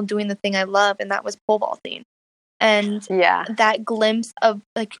professional doing the thing I love, and that was pole vaulting. And that glimpse of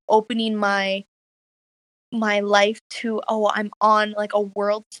like opening my life to, I'm on like a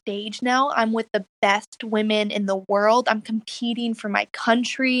world stage now. I'm with the best women in the world. I'm competing for my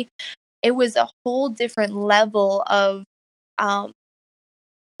country. It was a whole different level of,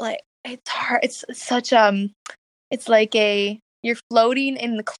 like, it's hard. It's such, it's like you're floating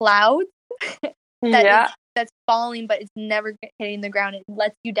in the clouds that's falling, but it's never hitting the ground. It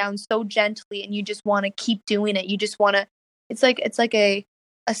lets you down so gently, and you just want to keep doing it. You just want to, it's like a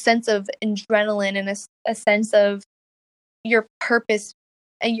sense of adrenaline, and a sense of your purpose,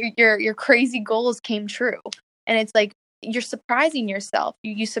 and your crazy goals came true. And it's like, you're surprising yourself.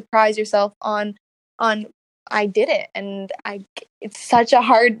 You surprise yourself on I did it. And it's such a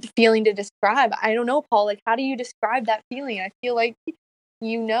hard feeling to describe. I don't know, Paul, like, how do you describe that feeling? I feel like,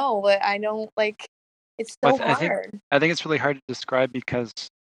 you know, but I don't, like, it's so hard. I think it's really hard to describe because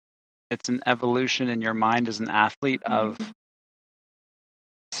it's an evolution in your mind as an athlete of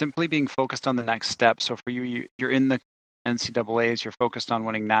simply being focused on the next step. So for you're in the NCAAs, you're focused on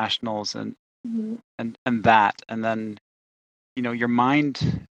winning nationals and that, and then, you know, your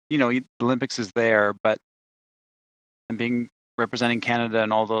mind, you know, the Olympics is there, but and representing Canada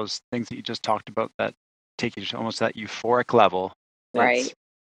and all those things that you just talked about that take you to almost that euphoric level, right?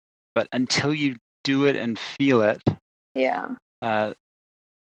 But until you do it and feel it, you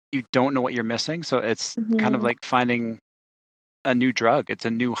don't know what you're missing. So it's kind of like finding a new drug. It's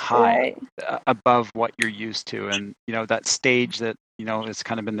a new high above what you're used to. And, you know, that stage that, you know, has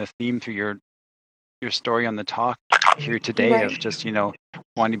kind of been the theme through your story on the talk here today of just, you know,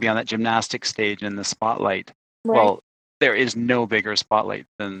 wanting to be on that gymnastics stage in the spotlight. Well, there is no bigger spotlight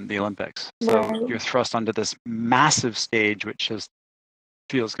than the Olympics. So you're thrust onto this massive stage, which just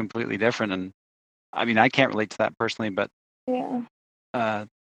feels completely different. And I mean, I can't relate to that personally, but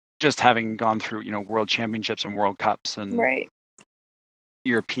just having gone through, you know, world championships and world cups and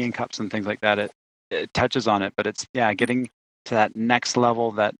European cups and things like that, it touches on it. But it's getting to that next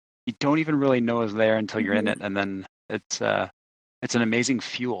level that you don't even really know is there until you're in it, and then it's an amazing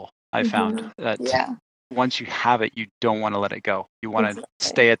fuel. I found that once you have it, you don't want to let it go. You want to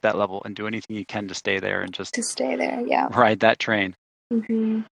stay at that level and do anything you can to stay there and just to stay there. Yeah. Ride that train.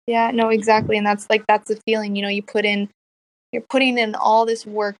 Mm-hmm. Yeah, no, exactly. And that's the feeling, you're putting in all this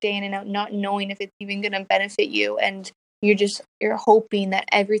work day in and out, not knowing if it's even going to benefit you. And you're hoping that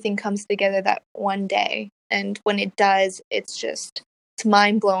everything comes together that one day. And when it does, it's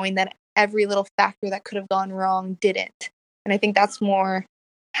mind blowing that every little factor that could have gone wrong didn't. And I think that's more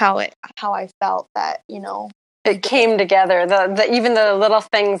how I felt that, it came together. The even the little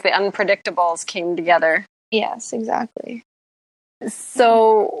things, the unpredictables came together. Yes, exactly.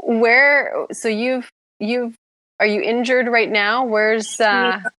 So are you injured right now? Where's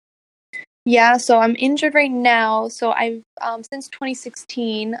Yeah, so I'm injured right now. So I've since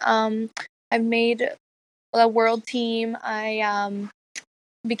 2016, I've made a world team. I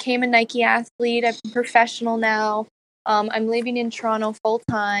became a Nike athlete. I'm professional now. I'm living in Toronto full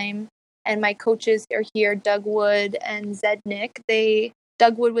time, and my coaches are here, Doug Wood and Zednik.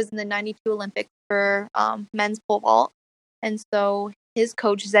 Doug Wood was in the '92 Olympics for men's pole vault, and so his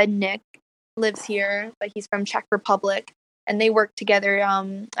coach Zednik lives here, but he's from Czech Republic, and they work together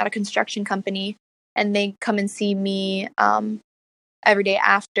at a construction company, and they come and see me every day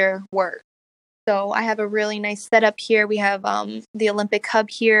after work. So I have a really nice setup here. We have the Olympic Hub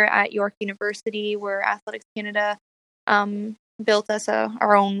here at York University, where Athletics Canada built us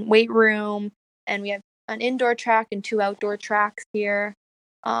our own weight room, and we have an indoor track and 2 outdoor tracks here.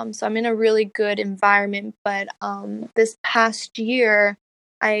 So I'm in a really good environment. But this past year,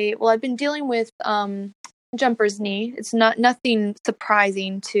 I've been dealing with jumper's knee. It's nothing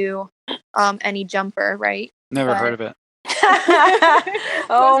surprising to any jumper, right? Never heard of it.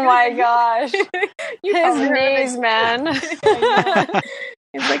 Oh my gosh. His knees, man.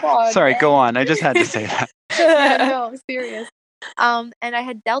 It's like, oh, sorry, go on. I just had to say that. No, serious. And I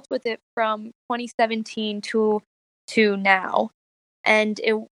had dealt with it from 2017 to now. And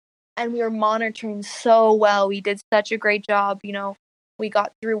we were monitoring so well. We did such a great job. We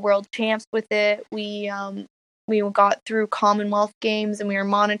got through world champs with it. We got through Commonwealth games, and we were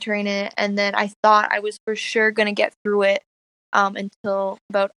monitoring it. And then I thought I was for sure going to get through it until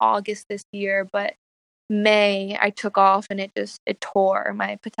about August this year. But May, I took off, and it tore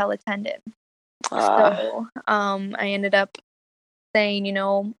my patella tendon. So I ended up saying,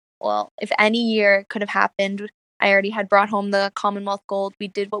 if any year it could have happened, I already had brought home the Commonwealth gold. We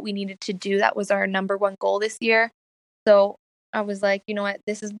did what we needed to do. That was our number one goal this year. So I was like, you know what,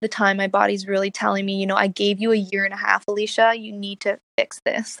 this is the time my body's really telling me, I gave you a year and a half, Alysha, you need to fix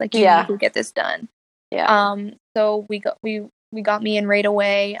this. Like, you need to get this done. Yeah. So we got me in right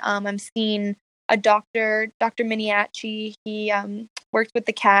away. I'm seeing a doctor, Dr. Miniachi. He worked with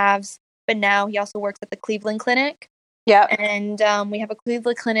the Cavs, but now he also works at the Cleveland Clinic. Yeah. And we have a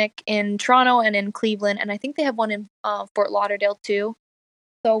Cleveland Clinic in Toronto and in Cleveland, and I think they have one in Fort Lauderdale too.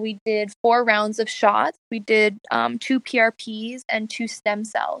 So we did 4 rounds of shots. We did 2 PRPs and 2 stem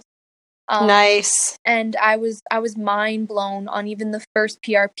cells. Nice. And I was mind blown on even the first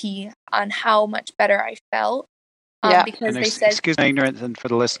PRP on how much better I felt. Because they said, excuse my ignorance and for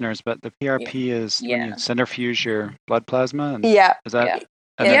the listeners, but the PRP is when you centrifuge your blood plasma. And is that?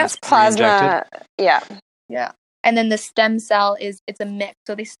 And then it's plasma. Yeah. Yeah. And then the stem cell it's a mix.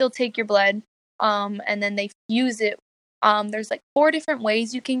 So they still take your blood, and then they fuse it. There's like 4 different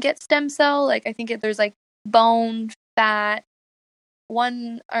ways you can get stem cell. Like, I think there's like bone, fat.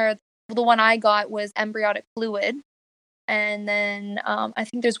 The one I got was embryonic fluid, and then I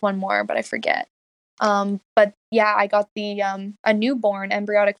think there's one more, but I forget. But yeah, I got the a newborn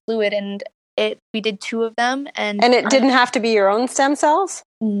embryonic fluid, and we did 2 of them, and it didn't have to be your own stem cells.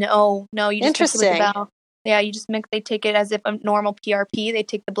 No, you just interesting. mix it with the bowel. Yeah, you just mix. They take it as if a normal PRP. They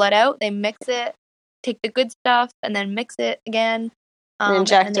take the blood out, they mix it, take the good stuff, and then mix it again. And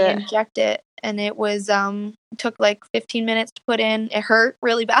they inject it. And it was took like 15 minutes to put in. It hurt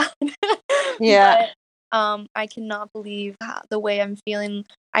really bad. Yeah. But I cannot believe the way I'm feeling.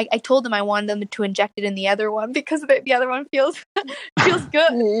 I told them I wanted them to inject it in the other one because the other one feels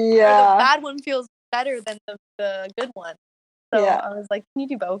good. Yeah. Or the bad one feels better than the good one. So I was like, can you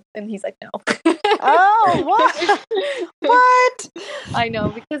do both? And he's like, no. Oh, what? What? I know,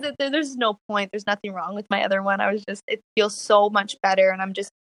 because there's no point. There's nothing wrong with my other one. It feels so much better. And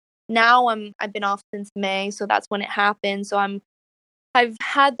I've been off since May. So that's when it happened. So I've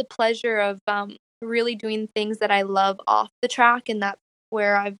had the pleasure of really doing things that I love off the track. And that's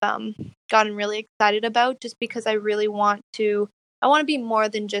where I've gotten really excited about, just because I really want to be more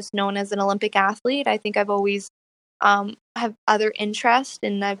than just known as an Olympic athlete. I think I've always have other interests,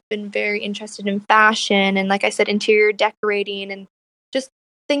 and I've been very interested in fashion and, like I said, interior decorating and just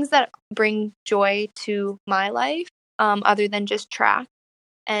things that bring joy to my life, other than just track.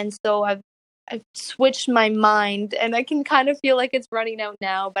 And so I've switched my mind, and I can kind of feel like it's running out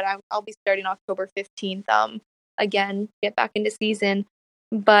now, but I'll be starting October 15th, again, get back into season.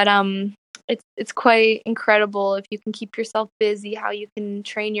 But it's quite incredible if you can keep yourself busy, how you can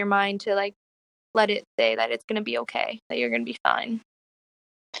train your mind to like let it say that it's going to be okay, that you're going to be fine.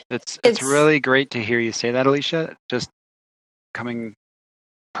 It's really great to hear you say that, Alysha. Just coming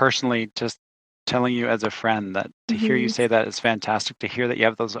personally, just telling you as a friend that to hear you say that is fantastic. To hear that you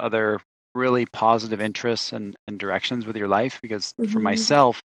have those other really positive interests and directions with your life, because for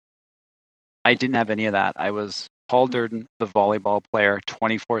myself, I didn't have any of that. I was Paul Durden, the volleyball player,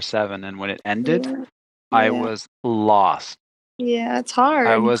 24/7, and when it ended, I was lost. Yeah, it's hard.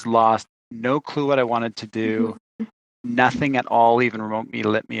 I was lost. No clue what I wanted to do. Nothing at all even remotely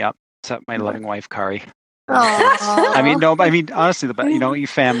lit me up, except my loving wife, Kari. I mean, no, but I mean, honestly, your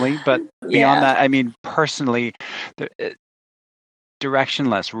family, but beyond that, I mean, personally,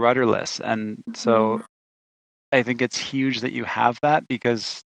 directionless, rudderless. And so I think it's huge that you have that,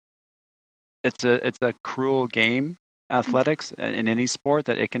 because it's a cruel game, athletics, in any sport,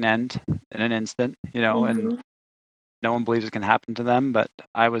 that it can end in an instant, and no one believes it can happen to them, but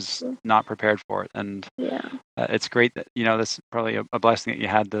I was not prepared for it. And it's great that, this is probably a blessing that you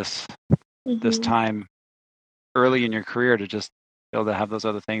had this time early in your career to just be able to have those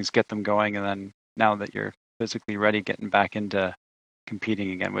other things, get them going. And then now that you're physically ready, getting back into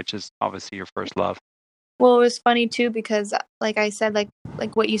competing again, which is obviously your first love. Well, it was funny too, because like I said, like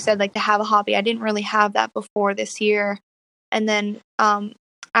what you said, like to have a hobby, I didn't really have that before this year. And then,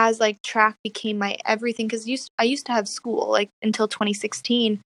 as like track became my everything, because I used to have school like until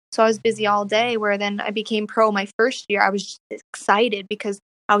 2016, so I was busy all day. Where then I became pro my first year, I was just excited because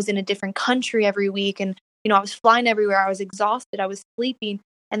I was in a different country every week, and I was flying everywhere. I was exhausted. I was sleeping.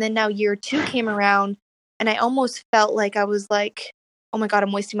 And then now year 2 came around, and I almost felt like I was like, oh my God,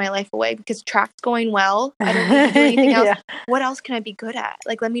 I'm wasting my life away because track's going well. I don't need to do anything else. What else can I be good at?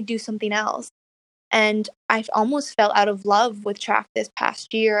 Like, let me do something else. And I almost fell out of love with track this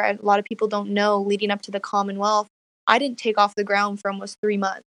past year. A lot of people don't know, leading up to the Commonwealth, I didn't take off the ground for almost 3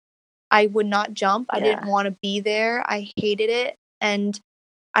 months. I would not jump. I didn't want to be there. I hated it. And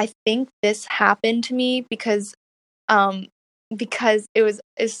I think this happened to me because it was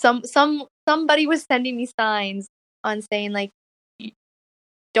somebody was sending me signs on saying like,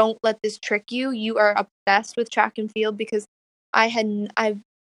 don't let this trick you. You are obsessed with track and field, because I've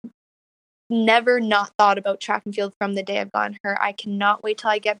never not thought about track and field from the day I've gotten hurt. I cannot wait till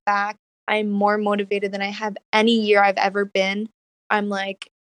I get back. I'm more motivated than I have any year I've ever been. I'm like,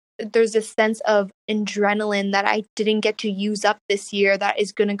 there's a sense of adrenaline that I didn't get to use up this year that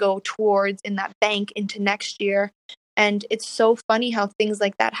is going to go towards in that bank into next year. And it's so funny how things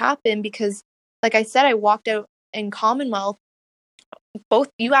like that happen, because like I said, I walked out in Commonwealth. Both,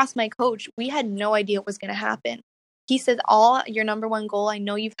 you asked my coach, we had no idea what was going to happen. He says, your number one goal, I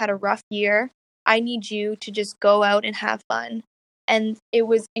know you've had a rough year. I need you to just go out and have fun. And it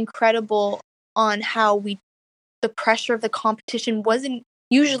was incredible on how the pressure of the competition wasn't,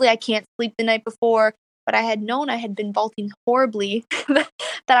 usually I can't sleep the night before, but I had known I had been vaulting horribly that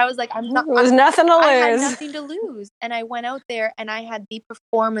I was like, nothing to lose. I had nothing to lose. And I went out there and I had the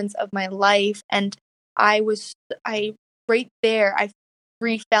performance of my life. And right there, I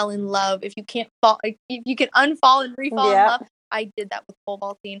fell in love. If you can't fall, if you can unfall and refall in love, I did that with pole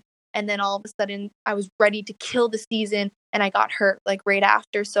vaulting. And then all of a sudden I was ready to kill the season, and I got hurt like right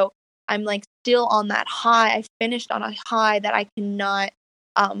after. So I'm like still on that high. I finished on a high that I cannot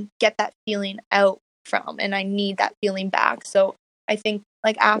get that feeling out from, and I need that feeling back. So I think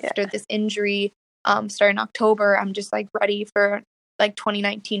like after this injury starting October, I'm just like ready for like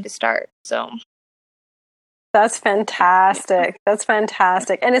 2019 to start. So that's fantastic. That's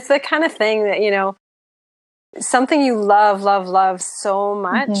fantastic. And it's the kind of thing that, something you love so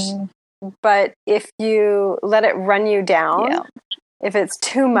much, but if you let it run you down, if it's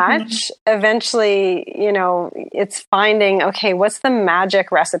too much, eventually, it's finding, okay, what's the magic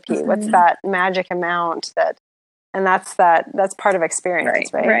recipe? What's that magic amount and that's part of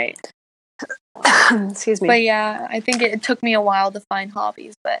experience, right? Excuse me. But yeah, I think it took me a while to find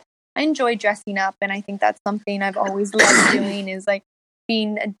hobbies, but I enjoy dressing up, and I think that's something I've always loved doing, is like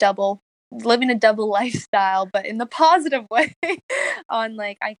living a double lifestyle, but in the positive way. On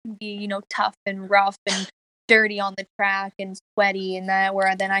like, I can be, tough and rough and dirty on the track and sweaty and that,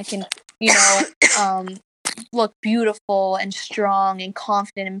 where then I can, look beautiful and strong and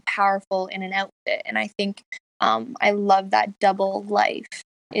confident and powerful in an outfit. And I think I love that double life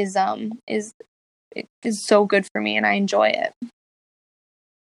is so good for me, and I enjoy it.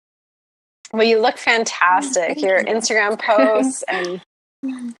 Well, you look fantastic. Your Instagram posts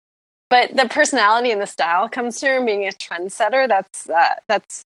but the personality and the style comes through, and being a trendsetter.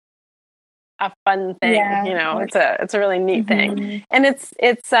 That's a fun thing. Yeah. You know, it's a really neat thing, and it's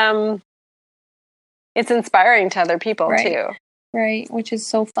inspiring to other people too. Right, which is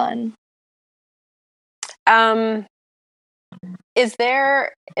so fun. Is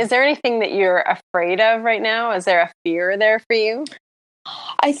there anything that you're afraid of right now? Is there a fear there for you?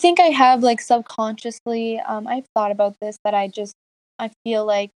 I think I have, like, subconsciously, I've thought about this, that I feel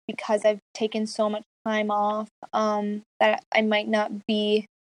like because I've taken so much time off, that I might not be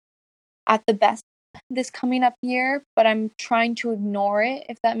at the best this coming up year, but I'm trying to ignore it,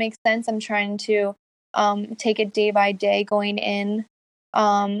 if that makes sense. I'm trying to take it day by day going in.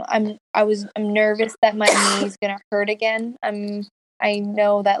 I'm nervous that my knee is gonna hurt again. I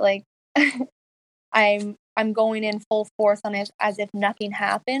know that, like, I'm going in full force on it as if nothing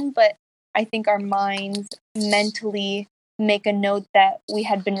happened, but I think our minds mentally make a note that we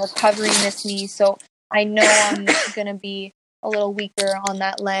had been recovering this knee, so I know I'm gonna be a little weaker on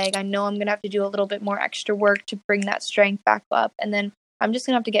that leg. I know I'm gonna have to do a little bit more extra work to bring that strength back up, and then I'm just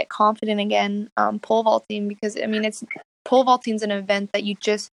gonna have to get confident again pole vaulting, because I mean, pole vaulting is an event that you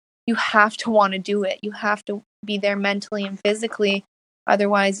have to want to do it. You have to be there mentally and physically.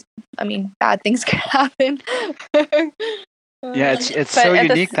 Otherwise, I mean, bad things can happen. Yeah, it's so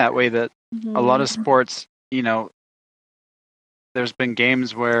unique that way that a lot of sports, you know, there's been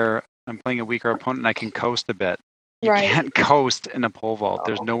games where I'm playing a weaker opponent and I can coast a bit. You can't coast in a pole vault.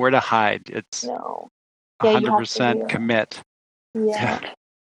 There's nowhere to hide. It's 100% commit. Yeah,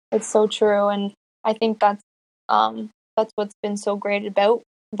 it's so true. And I think that's what's been so great about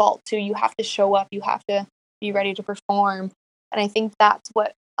vault too. You have to show up. You have to be ready to perform. And I think that's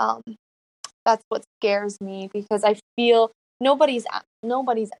what scares me, because I feel nobody's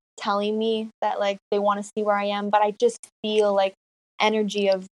telling me that, like, they want to see where I am, but I just feel like energy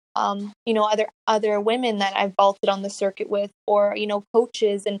of you know, other women that I've vaulted on the circuit with, or, you know,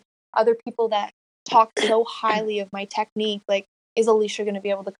 coaches and other people that talk so highly of my technique. Like, is Alysha going to be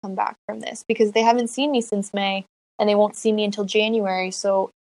able to come back from this? Because they haven't seen me since May, and they won't see me until January. So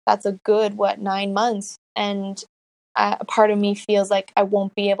that's a good 9 months, and a part of me feels like I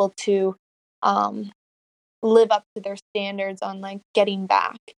won't be able to live up to their standards on, like, getting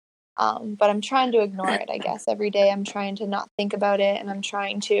back. But I'm trying to ignore it, I guess. Every day I'm trying to not think about it, and I'm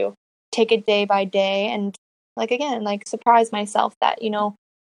trying to take it day by day, and, like, again, like, surprise myself that, you know,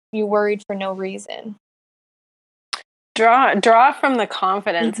 you worried for no reason. Draw from the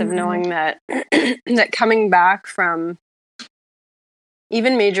confidence of knowing that that coming back from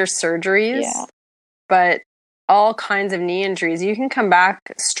even major surgeries, but all kinds of knee injuries, you can come back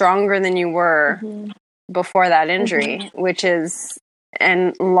stronger than you were before that injury, which is,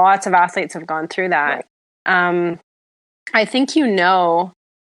 and lots of athletes have gone through that. I think, you know,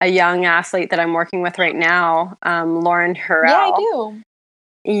 a young athlete that I'm working with right now, Lauren Hurrell. Yeah, I do.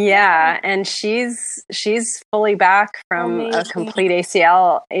 Yeah, and she's fully back from a complete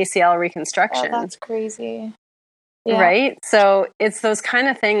ACL reconstruction. Oh, that's crazy. Yeah. Right? So it's those kind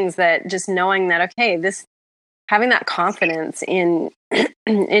of things that, just knowing that, okay, having that confidence in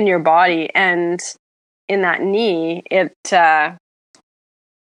your body and in that knee, it's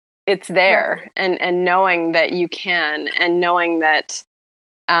there, and knowing that you can, and knowing that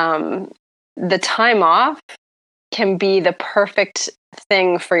the time off can be the perfect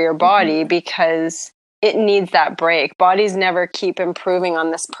thing for your body, because it needs that break. Bodies never keep improving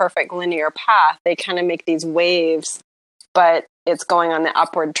on this perfect linear path. They kind of make these waves, but it's going on the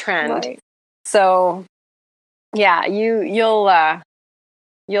upward trend. Right. So yeah, you'll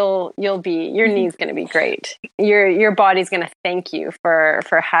be, your knee's going to be great. Your body's going to thank you for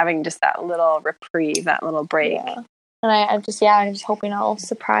having just that little reprieve, that little break. Yeah. And I'm just hoping I'll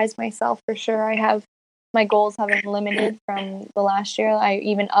surprise myself for sure. My goals haven't limited from the last year. I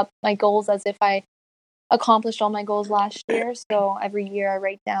even upped my goals as if I accomplished all my goals last year. So every year I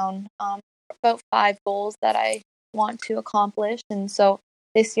write down about 5 goals that I want to accomplish. And so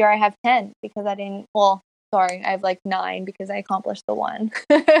this year I have 10 because I have like 9 because I accomplished the one.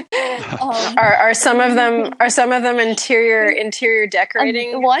 Are some of them interior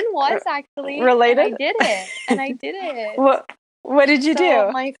decorating? One was actually related. And I did it. What did you do?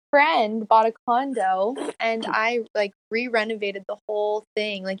 My friend bought a condo, and I like re-renovated the whole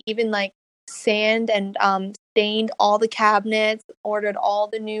thing. Like, even like sand and stained all the cabinets, ordered all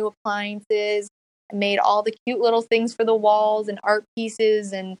the new appliances, made all the cute little things for the walls and art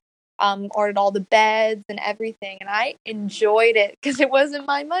pieces, and ordered all the beds and everything. And I enjoyed it because it wasn't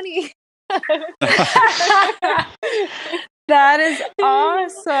my money. That is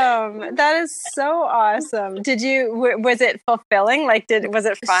awesome. That is so awesome. Was it fulfilling? Like, was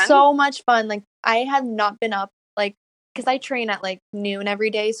it fun? So much fun. Like, I have not been up, like, because I train at like noon every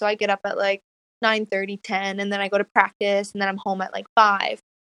day. So I get up at like 9:30, 10, and then I go to practice, and then I'm home at like 5.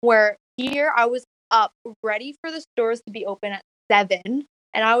 Where here I was up ready for the stores to be open at 7, and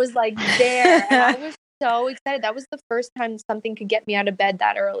I was like there, and I was so excited. That was the first time something could get me out of bed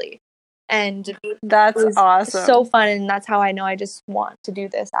that early. And that's awesome. So fun. And that's how I know I just want to do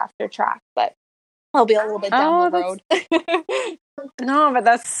this after track, but I'll be a little bit down the road. No, but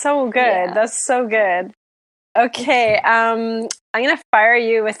that's so good. Yeah. That's so good. Okay. I'm going to fire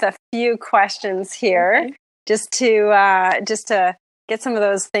you with a few questions here, just to get some of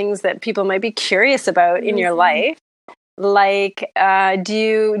those things that people might be curious about in your life. Like, do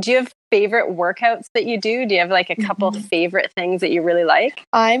you have favorite workouts that you do? Do you have like a couple favorite things that you really like?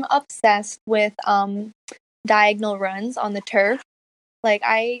 I'm obsessed with diagonal runs on the turf. Like,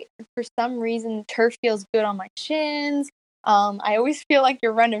 for some reason, turf feels good on my shins. I always feel like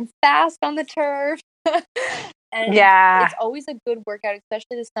you're running fast on the turf. And it's always a good workout,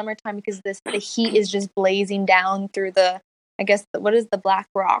 especially the summertime, because the heat is just blazing down through what is the black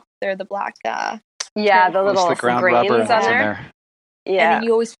rock? They're the black the little the ground grains rubber on there. Yeah. And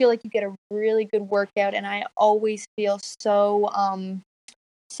you always feel like you get a really good workout, and I always feel so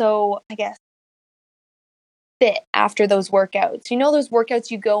I guess fit after those workouts. You know, those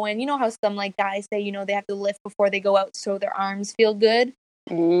workouts you go in, you know how some like guys say, you know, they have to lift before they go out so their arms feel good.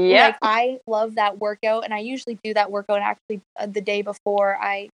 Yeah. Like, I love that workout, and I usually do that workout actually the day before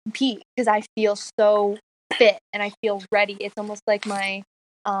I compete, because I feel so fit and I feel ready. It's almost like my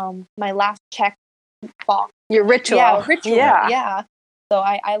last check box. Your ritual. Yeah, ritual. Yeah. So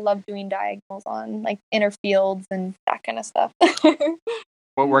I love doing diagonals on like inner fields and that kind of stuff.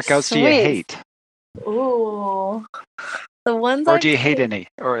 What workouts do you hate? Ooh. The ones or do you hate any?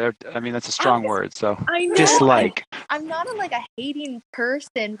 Or, I mean, that's a strong word, so I know. dislike. I'm not a hating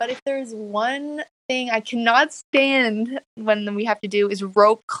person, but if there's one thing I cannot stand when we have to do is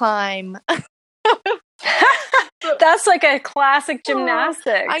rope climb. That's like a classic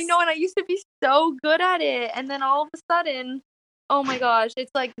gymnastics. I know, and I used to be so good at it, and then all of a sudden, oh my gosh,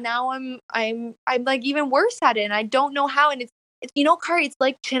 it's like now I'm like even worse at it, and I don't know how. And it's you know, Kari, it's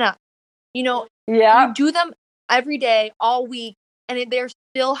like chin-up. You know, you do them every day, all week, and they're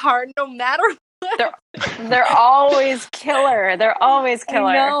still hard no matter what. They're always killer. They're always killer.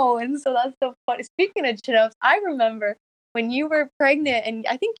 I know, and so that's so funny. Speaking of chin-ups, I remember when you were pregnant, and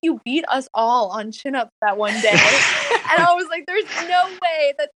I think you beat us all on chin-ups that one day. And I was like, there's no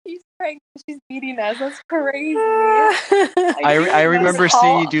way that she's pregnant, she's beating us. That's crazy. I remember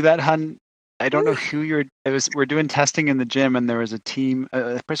seeing you do that, hun. I don't know who we're doing testing in the gym, and there was a team,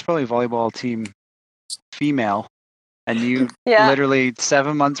 probably a volleyball team, female, and you literally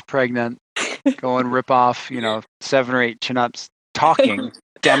 7 months pregnant, go and rip off, 7 or 8 chin-ups, talking,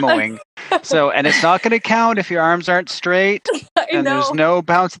 demoing. So, and it's not going to count if your arms aren't straight, and there's no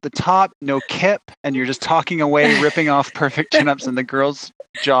bounce at the top, no kip, and you're just talking away, ripping off perfect chin-ups, and the girls'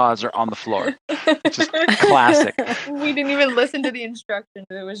 jaws are on the floor. It's just classic. We didn't even listen to the instructions.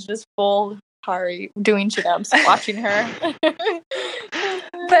 It was just full Kari doing chin-ups, watching her.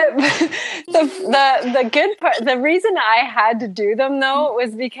 But the good part, the reason I had to do them though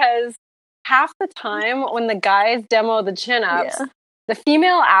was because half the time when the guys demo the chin-ups, the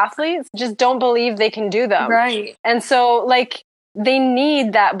female athletes just don't believe they can do them. Right. And so like they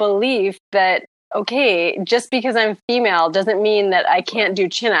need that belief that, okay, just because I'm female doesn't mean that I can't do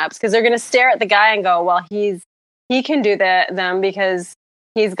chin-ups, because they're going to stare at the guy and go, well, he can do them because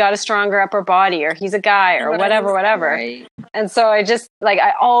he's got a stronger upper body, or he's a guy, or whatever. Right. And so I just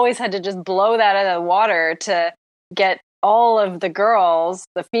I always had to just blow that out of the water to get all of the girls,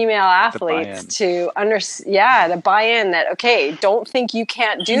 the female athletes, to buy in that, okay, don't think you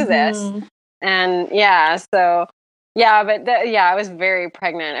can't do this. And I was very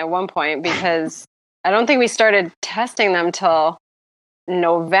pregnant at one point, because I don't think we started testing them till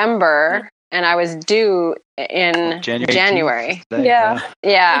November, and I was due in January. Yeah.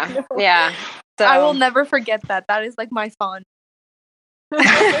 So I will never forget that. That is like my fond. and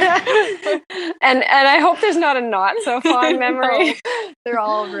I hope there's not a not so fond memory. No, they're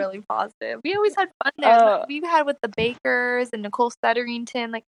all really positive. We always had fun there. We had with the Bakers and Nicole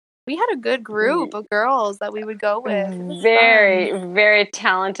Stutterington. Like, we had a good group of girls that we would go with. Very, very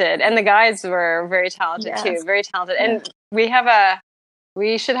talented, and the guys were very taluted too. Very talented, and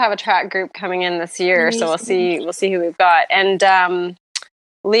we should have a track group coming in this year. So we'll see who we've got. And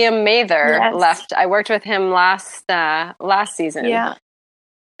Liam Mather left. I worked with him last season. Yeah.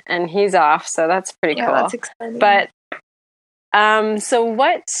 And he's off, so that's pretty cool. That's exciting. But So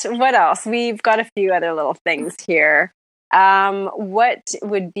what else? We've got a few other little things here. What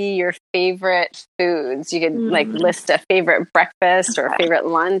would be your favorite foods? You could like list a favorite breakfast or a favorite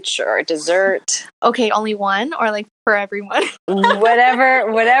lunch or a dessert. Okay, only one or like for everyone?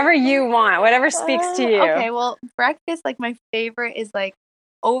 whatever you want, whatever speaks to you. Okay, well, breakfast, like my favorite is like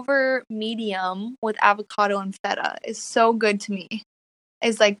over medium with avocado and feta. Is so good to me.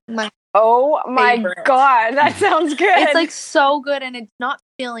 It's like my favorite. God, that sounds good. It's like so good, and it's not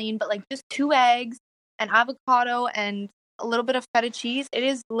filling, but like just 2 eggs and avocado and a little bit of feta cheese. It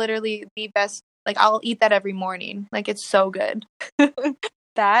is literally the best. Like I'll eat that every morning. Like it's so good.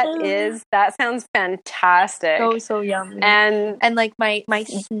 That sounds fantastic. So yummy. And like my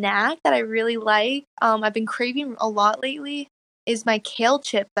snack that I really like, I've been craving a lot lately, is my kale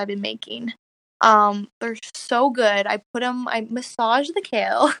chips I've been making. They're so good. I massage the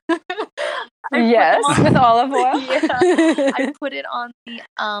kale. Yes, with olive oil. Yeah. I put it on the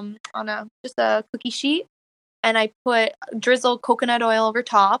on just a cookie sheet, and I drizzle coconut oil over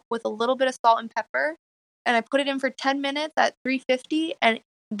top with a little bit of salt and pepper, and I put it in for 10 minutes at 350, and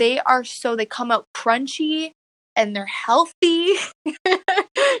they come out crunchy and they're healthy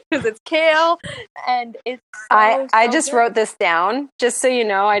because it's kale, and it's I just wrote this down, just so you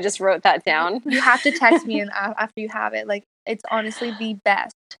know. I just wrote that down. You have to text me after you have it. Like it's honestly the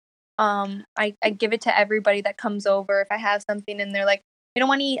best. I give it to everybody that comes over if I have something and they're like, we don't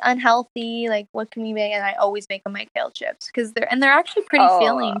want to eat unhealthy, like what can we make? And I always make them my kale chips because they're actually pretty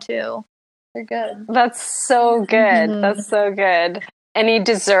filling too. They're good. That's so good. That's so good. Any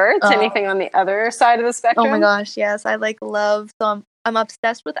desserts? Anything on the other side of the spectrum? Oh my gosh, yes. I love. So I'm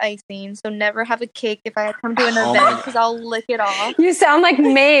obsessed with icing. So never have a cake if I come to an event because I'll lick it off. You sound like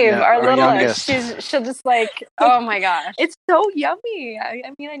Maeve, our littlest. youngest. She'll just like, oh my gosh, it's so yummy. I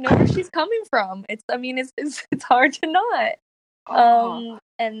mean, I know where she's coming from. It's hard to not.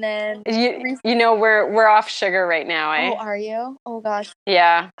 And then you know we're off sugar right now, eh? Oh, are you? Oh gosh.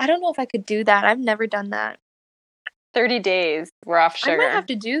 Yeah. I don't know if I could do that. I've never done that. 30 days we're off sugar. I might have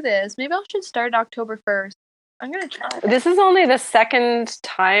to do this. Maybe I should start October 1st. I'm gonna try. This is only the second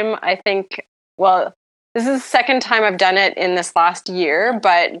time I think. Well, this is the second time I've done it in this last year.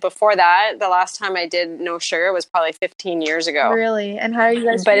 But before that, the last time I did no sugar was probably 15 years ago. Really? And how are you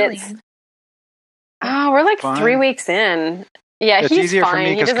guys feeling? We're like fine. 3 weeks in. Yeah, it's he's easier fine. for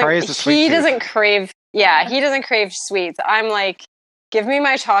me because Kari is the sweet He tooth. doesn't crave. Yeah, he doesn't crave sweets. I'm like, give me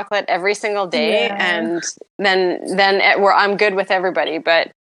my chocolate every single day, and then I'm good with everybody. But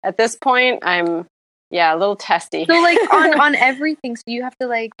at this point, I'm a little testy. So like on everything. So you have to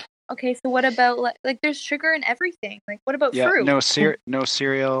like. Okay, so what about like there's sugar in everything? Like what about fruit? No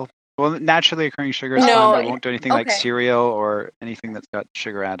cereal. Well, naturally occurring sugar is fine. I won't do anything like cereal or anything that's got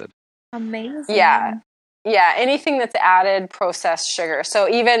sugar added. Amazing. Yeah, anything that's added processed sugar. So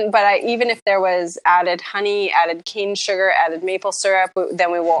even if there was added honey, added cane sugar, added maple syrup,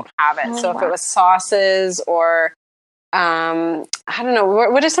 then we won't have it. So if it was sauces or I don't know,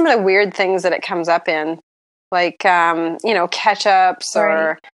 what are some of the weird things that it comes up in? Like ketchups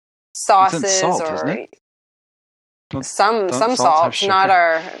or sauces salt, or isn't it? Some salts,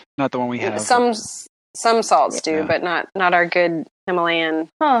 not the one we have. Some salts do, but not our good Himalayan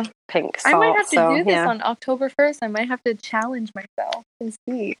pink salt. I might have to do this on October 1st. I might have to challenge myself and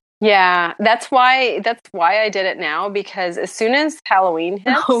see. Yeah, that's why I did it now, because as soon as Halloween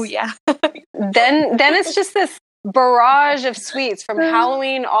hits, then it's just this barrage of sweets from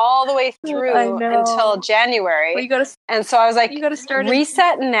Halloween all the way through until January. Well, and so I was like, you got to start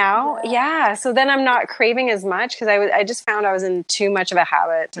reset now. Yeah. So then I'm not craving as much because I just found I was in too much of a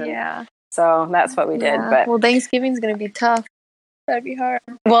habit. And so that's what we did. But well, Thanksgiving's going to be tough. That'd be hard.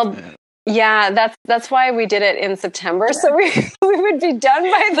 Well, yeah, that's why we did it in September, so we would be done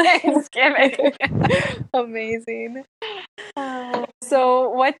by Thanksgiving. Amazing. So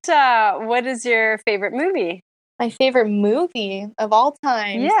what is your favorite movie? My favorite movie of all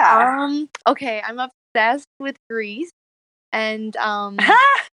time. Yeah. Okay, I'm obsessed with Grease and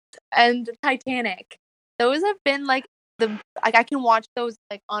and Titanic. Those have been like I can watch those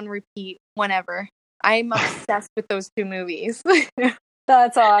like on repeat whenever. I'm obsessed with those two movies.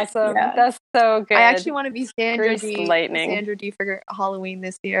 That's awesome. Yeah. That's so good. I actually want to be Sandra D for Halloween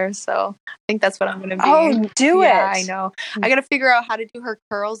this year, so I think that's what I'm going to be. Oh, do it. Yeah, I know. I got to figure out how to do her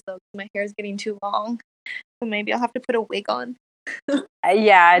curls, though, because my hair is getting too long. So maybe I'll have to put a wig on.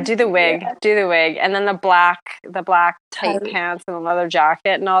 Yeah, do the wig. Yeah. Do the wig. And then the black tight pants and the leather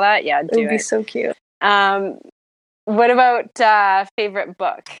jacket and all that. Yeah, do it. It would be so cute. What about favorite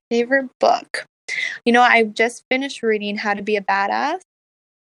book? Favorite book? I just finished reading How to Be a Badass.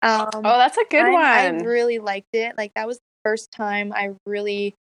 That's a good one. I really liked it. Like that was first time I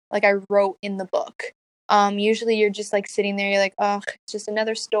really, I wrote in the book. Usually you're just sitting there, you're like, oh, it's just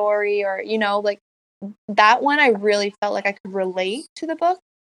another story, or, that one I really felt like I could relate to the book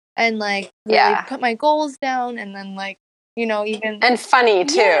and really put my goals down, and then even and funny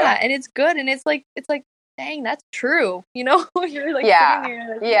too. Yeah, and it's good, and it's like dang, that's true. You're sitting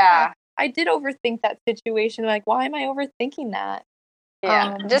there, I did overthink that situation. Why am I overthinking that?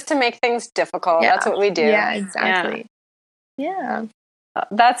 Yeah, just to make things difficult. That's what we do. Yeah, exactly. Yeah.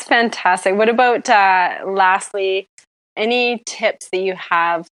 That's fantastic. What about, lastly, any tips that you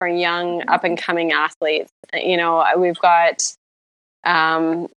have for young up-and-coming athletes? We've got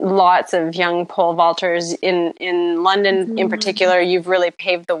lots of young pole vaulters in London in particular. You've really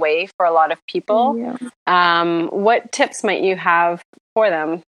paved the way for a lot of people. Yeah. What tips might you have for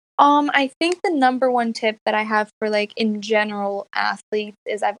them? I think the number one tip that I have for in general athletes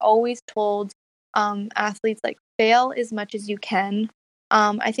is I've always told athletes fail as much as you can.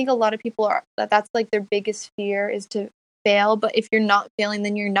 I think a lot of people that's their biggest fear is to fail, but if you're not failing,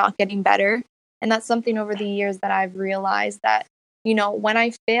 then you're not getting better. And that's something over the years that I've realized that, when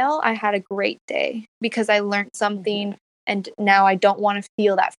I fail, I had a great day because I learned something, and now I don't want to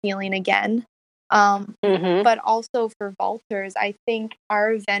feel that feeling again. But also for vaulters, I think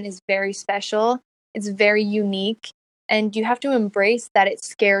our event is very special. It's very unique, and you have to embrace that it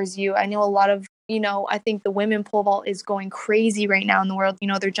scares you. I know a lot of, I think the women pole vault is going crazy right now in the world.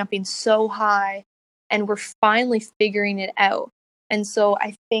 They're jumping so high, and we're finally figuring it out. And so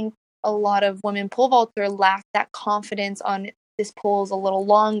I think a lot of women pole vaulters lack that confidence on this pole's a little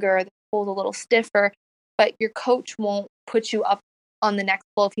longer, this pole's a little stiffer, but your coach won't put you up on the next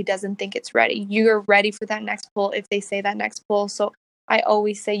pole if he doesn't think it's ready. You're ready for that next pole if they say that next pole. So I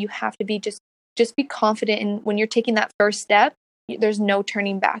always say you have to be just be confident, and when you're taking that first step, there's no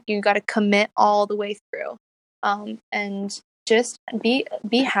turning back. You got to commit all the way through, and just be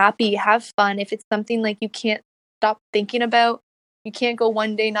happy, have fun. If it's something you can't stop thinking about, you can't go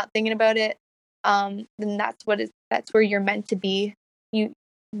one day not thinking about it, then that's where you're meant to be.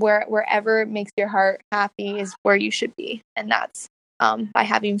 Wherever it makes your heart happy is where you should be, and that's by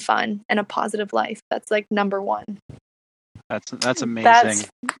having fun and a positive life. That's number one. That's amazing.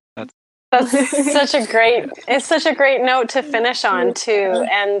 That's such a great note to finish on too.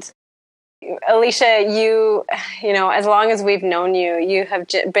 And Alysha, you know, as long as we've known you, you have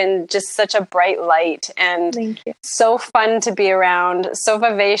been just such a bright light and so fun to be around, so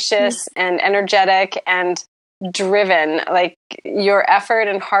vivacious and energetic and driven. Like, your effort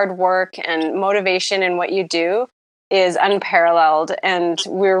and hard work and motivation in what you do is unparalleled. And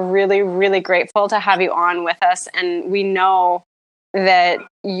we're really, really grateful to have you on with us. And we know that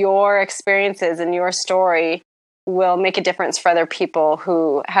your experiences and your story will make a difference for other people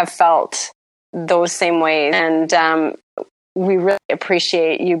who have felt those same ways. And we really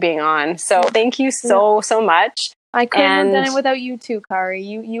appreciate you being on. So thank you so much. I couldn't have done it without you too, Kari.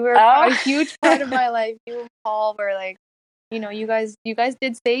 You were a huge part of my life. You and Paul were like, you know, you guys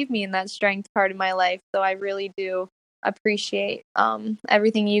did save me in that strength part of my life. So I really do appreciate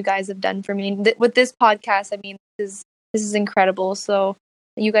everything you guys have done for me. With this podcast, I mean, this is incredible. So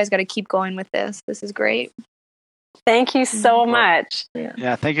you guys got to keep going with this. This is great. Thank you so much.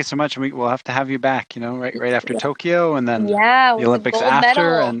 Yeah, thank you so much. We'll have to have you back, you know, right after Tokyo, and then the Olympics after,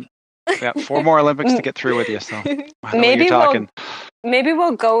 medal. And we got 4 more Olympics to get through with you. So maybe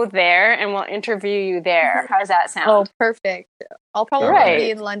we'll go there and we'll interview you there. How's that sound? Oh, perfect. I'll probably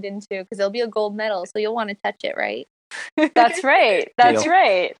be in London too, because there'll be a gold medal, so you'll want to touch it, right? That's right. That's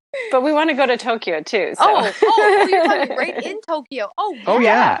right. But we want to go to Tokyo too. So. Oh, you're talking right in Tokyo. Oh,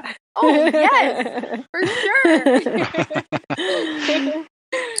 yeah. Oh, yes, for sure.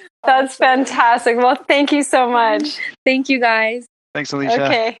 That's fantastic. Well, thank you so much. Thank you, guys. Thanks, Alysha.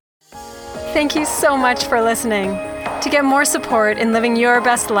 Okay. Thank you so much for listening. To get more support in living your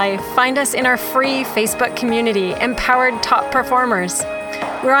best life, find us in our free Facebook community, Empowered Top Performers.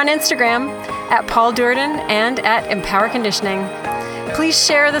 We're on Instagram at Paul Durden and at Empower Conditioning. Please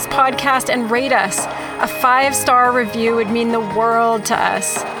share this podcast and rate us. A 5-star review would mean the world to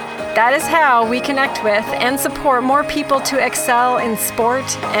us. That is how we connect with and support more people to excel in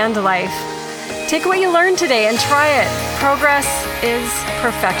sport and life. Take what you learned today and try it. Progress is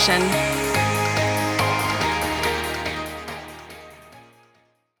perfection.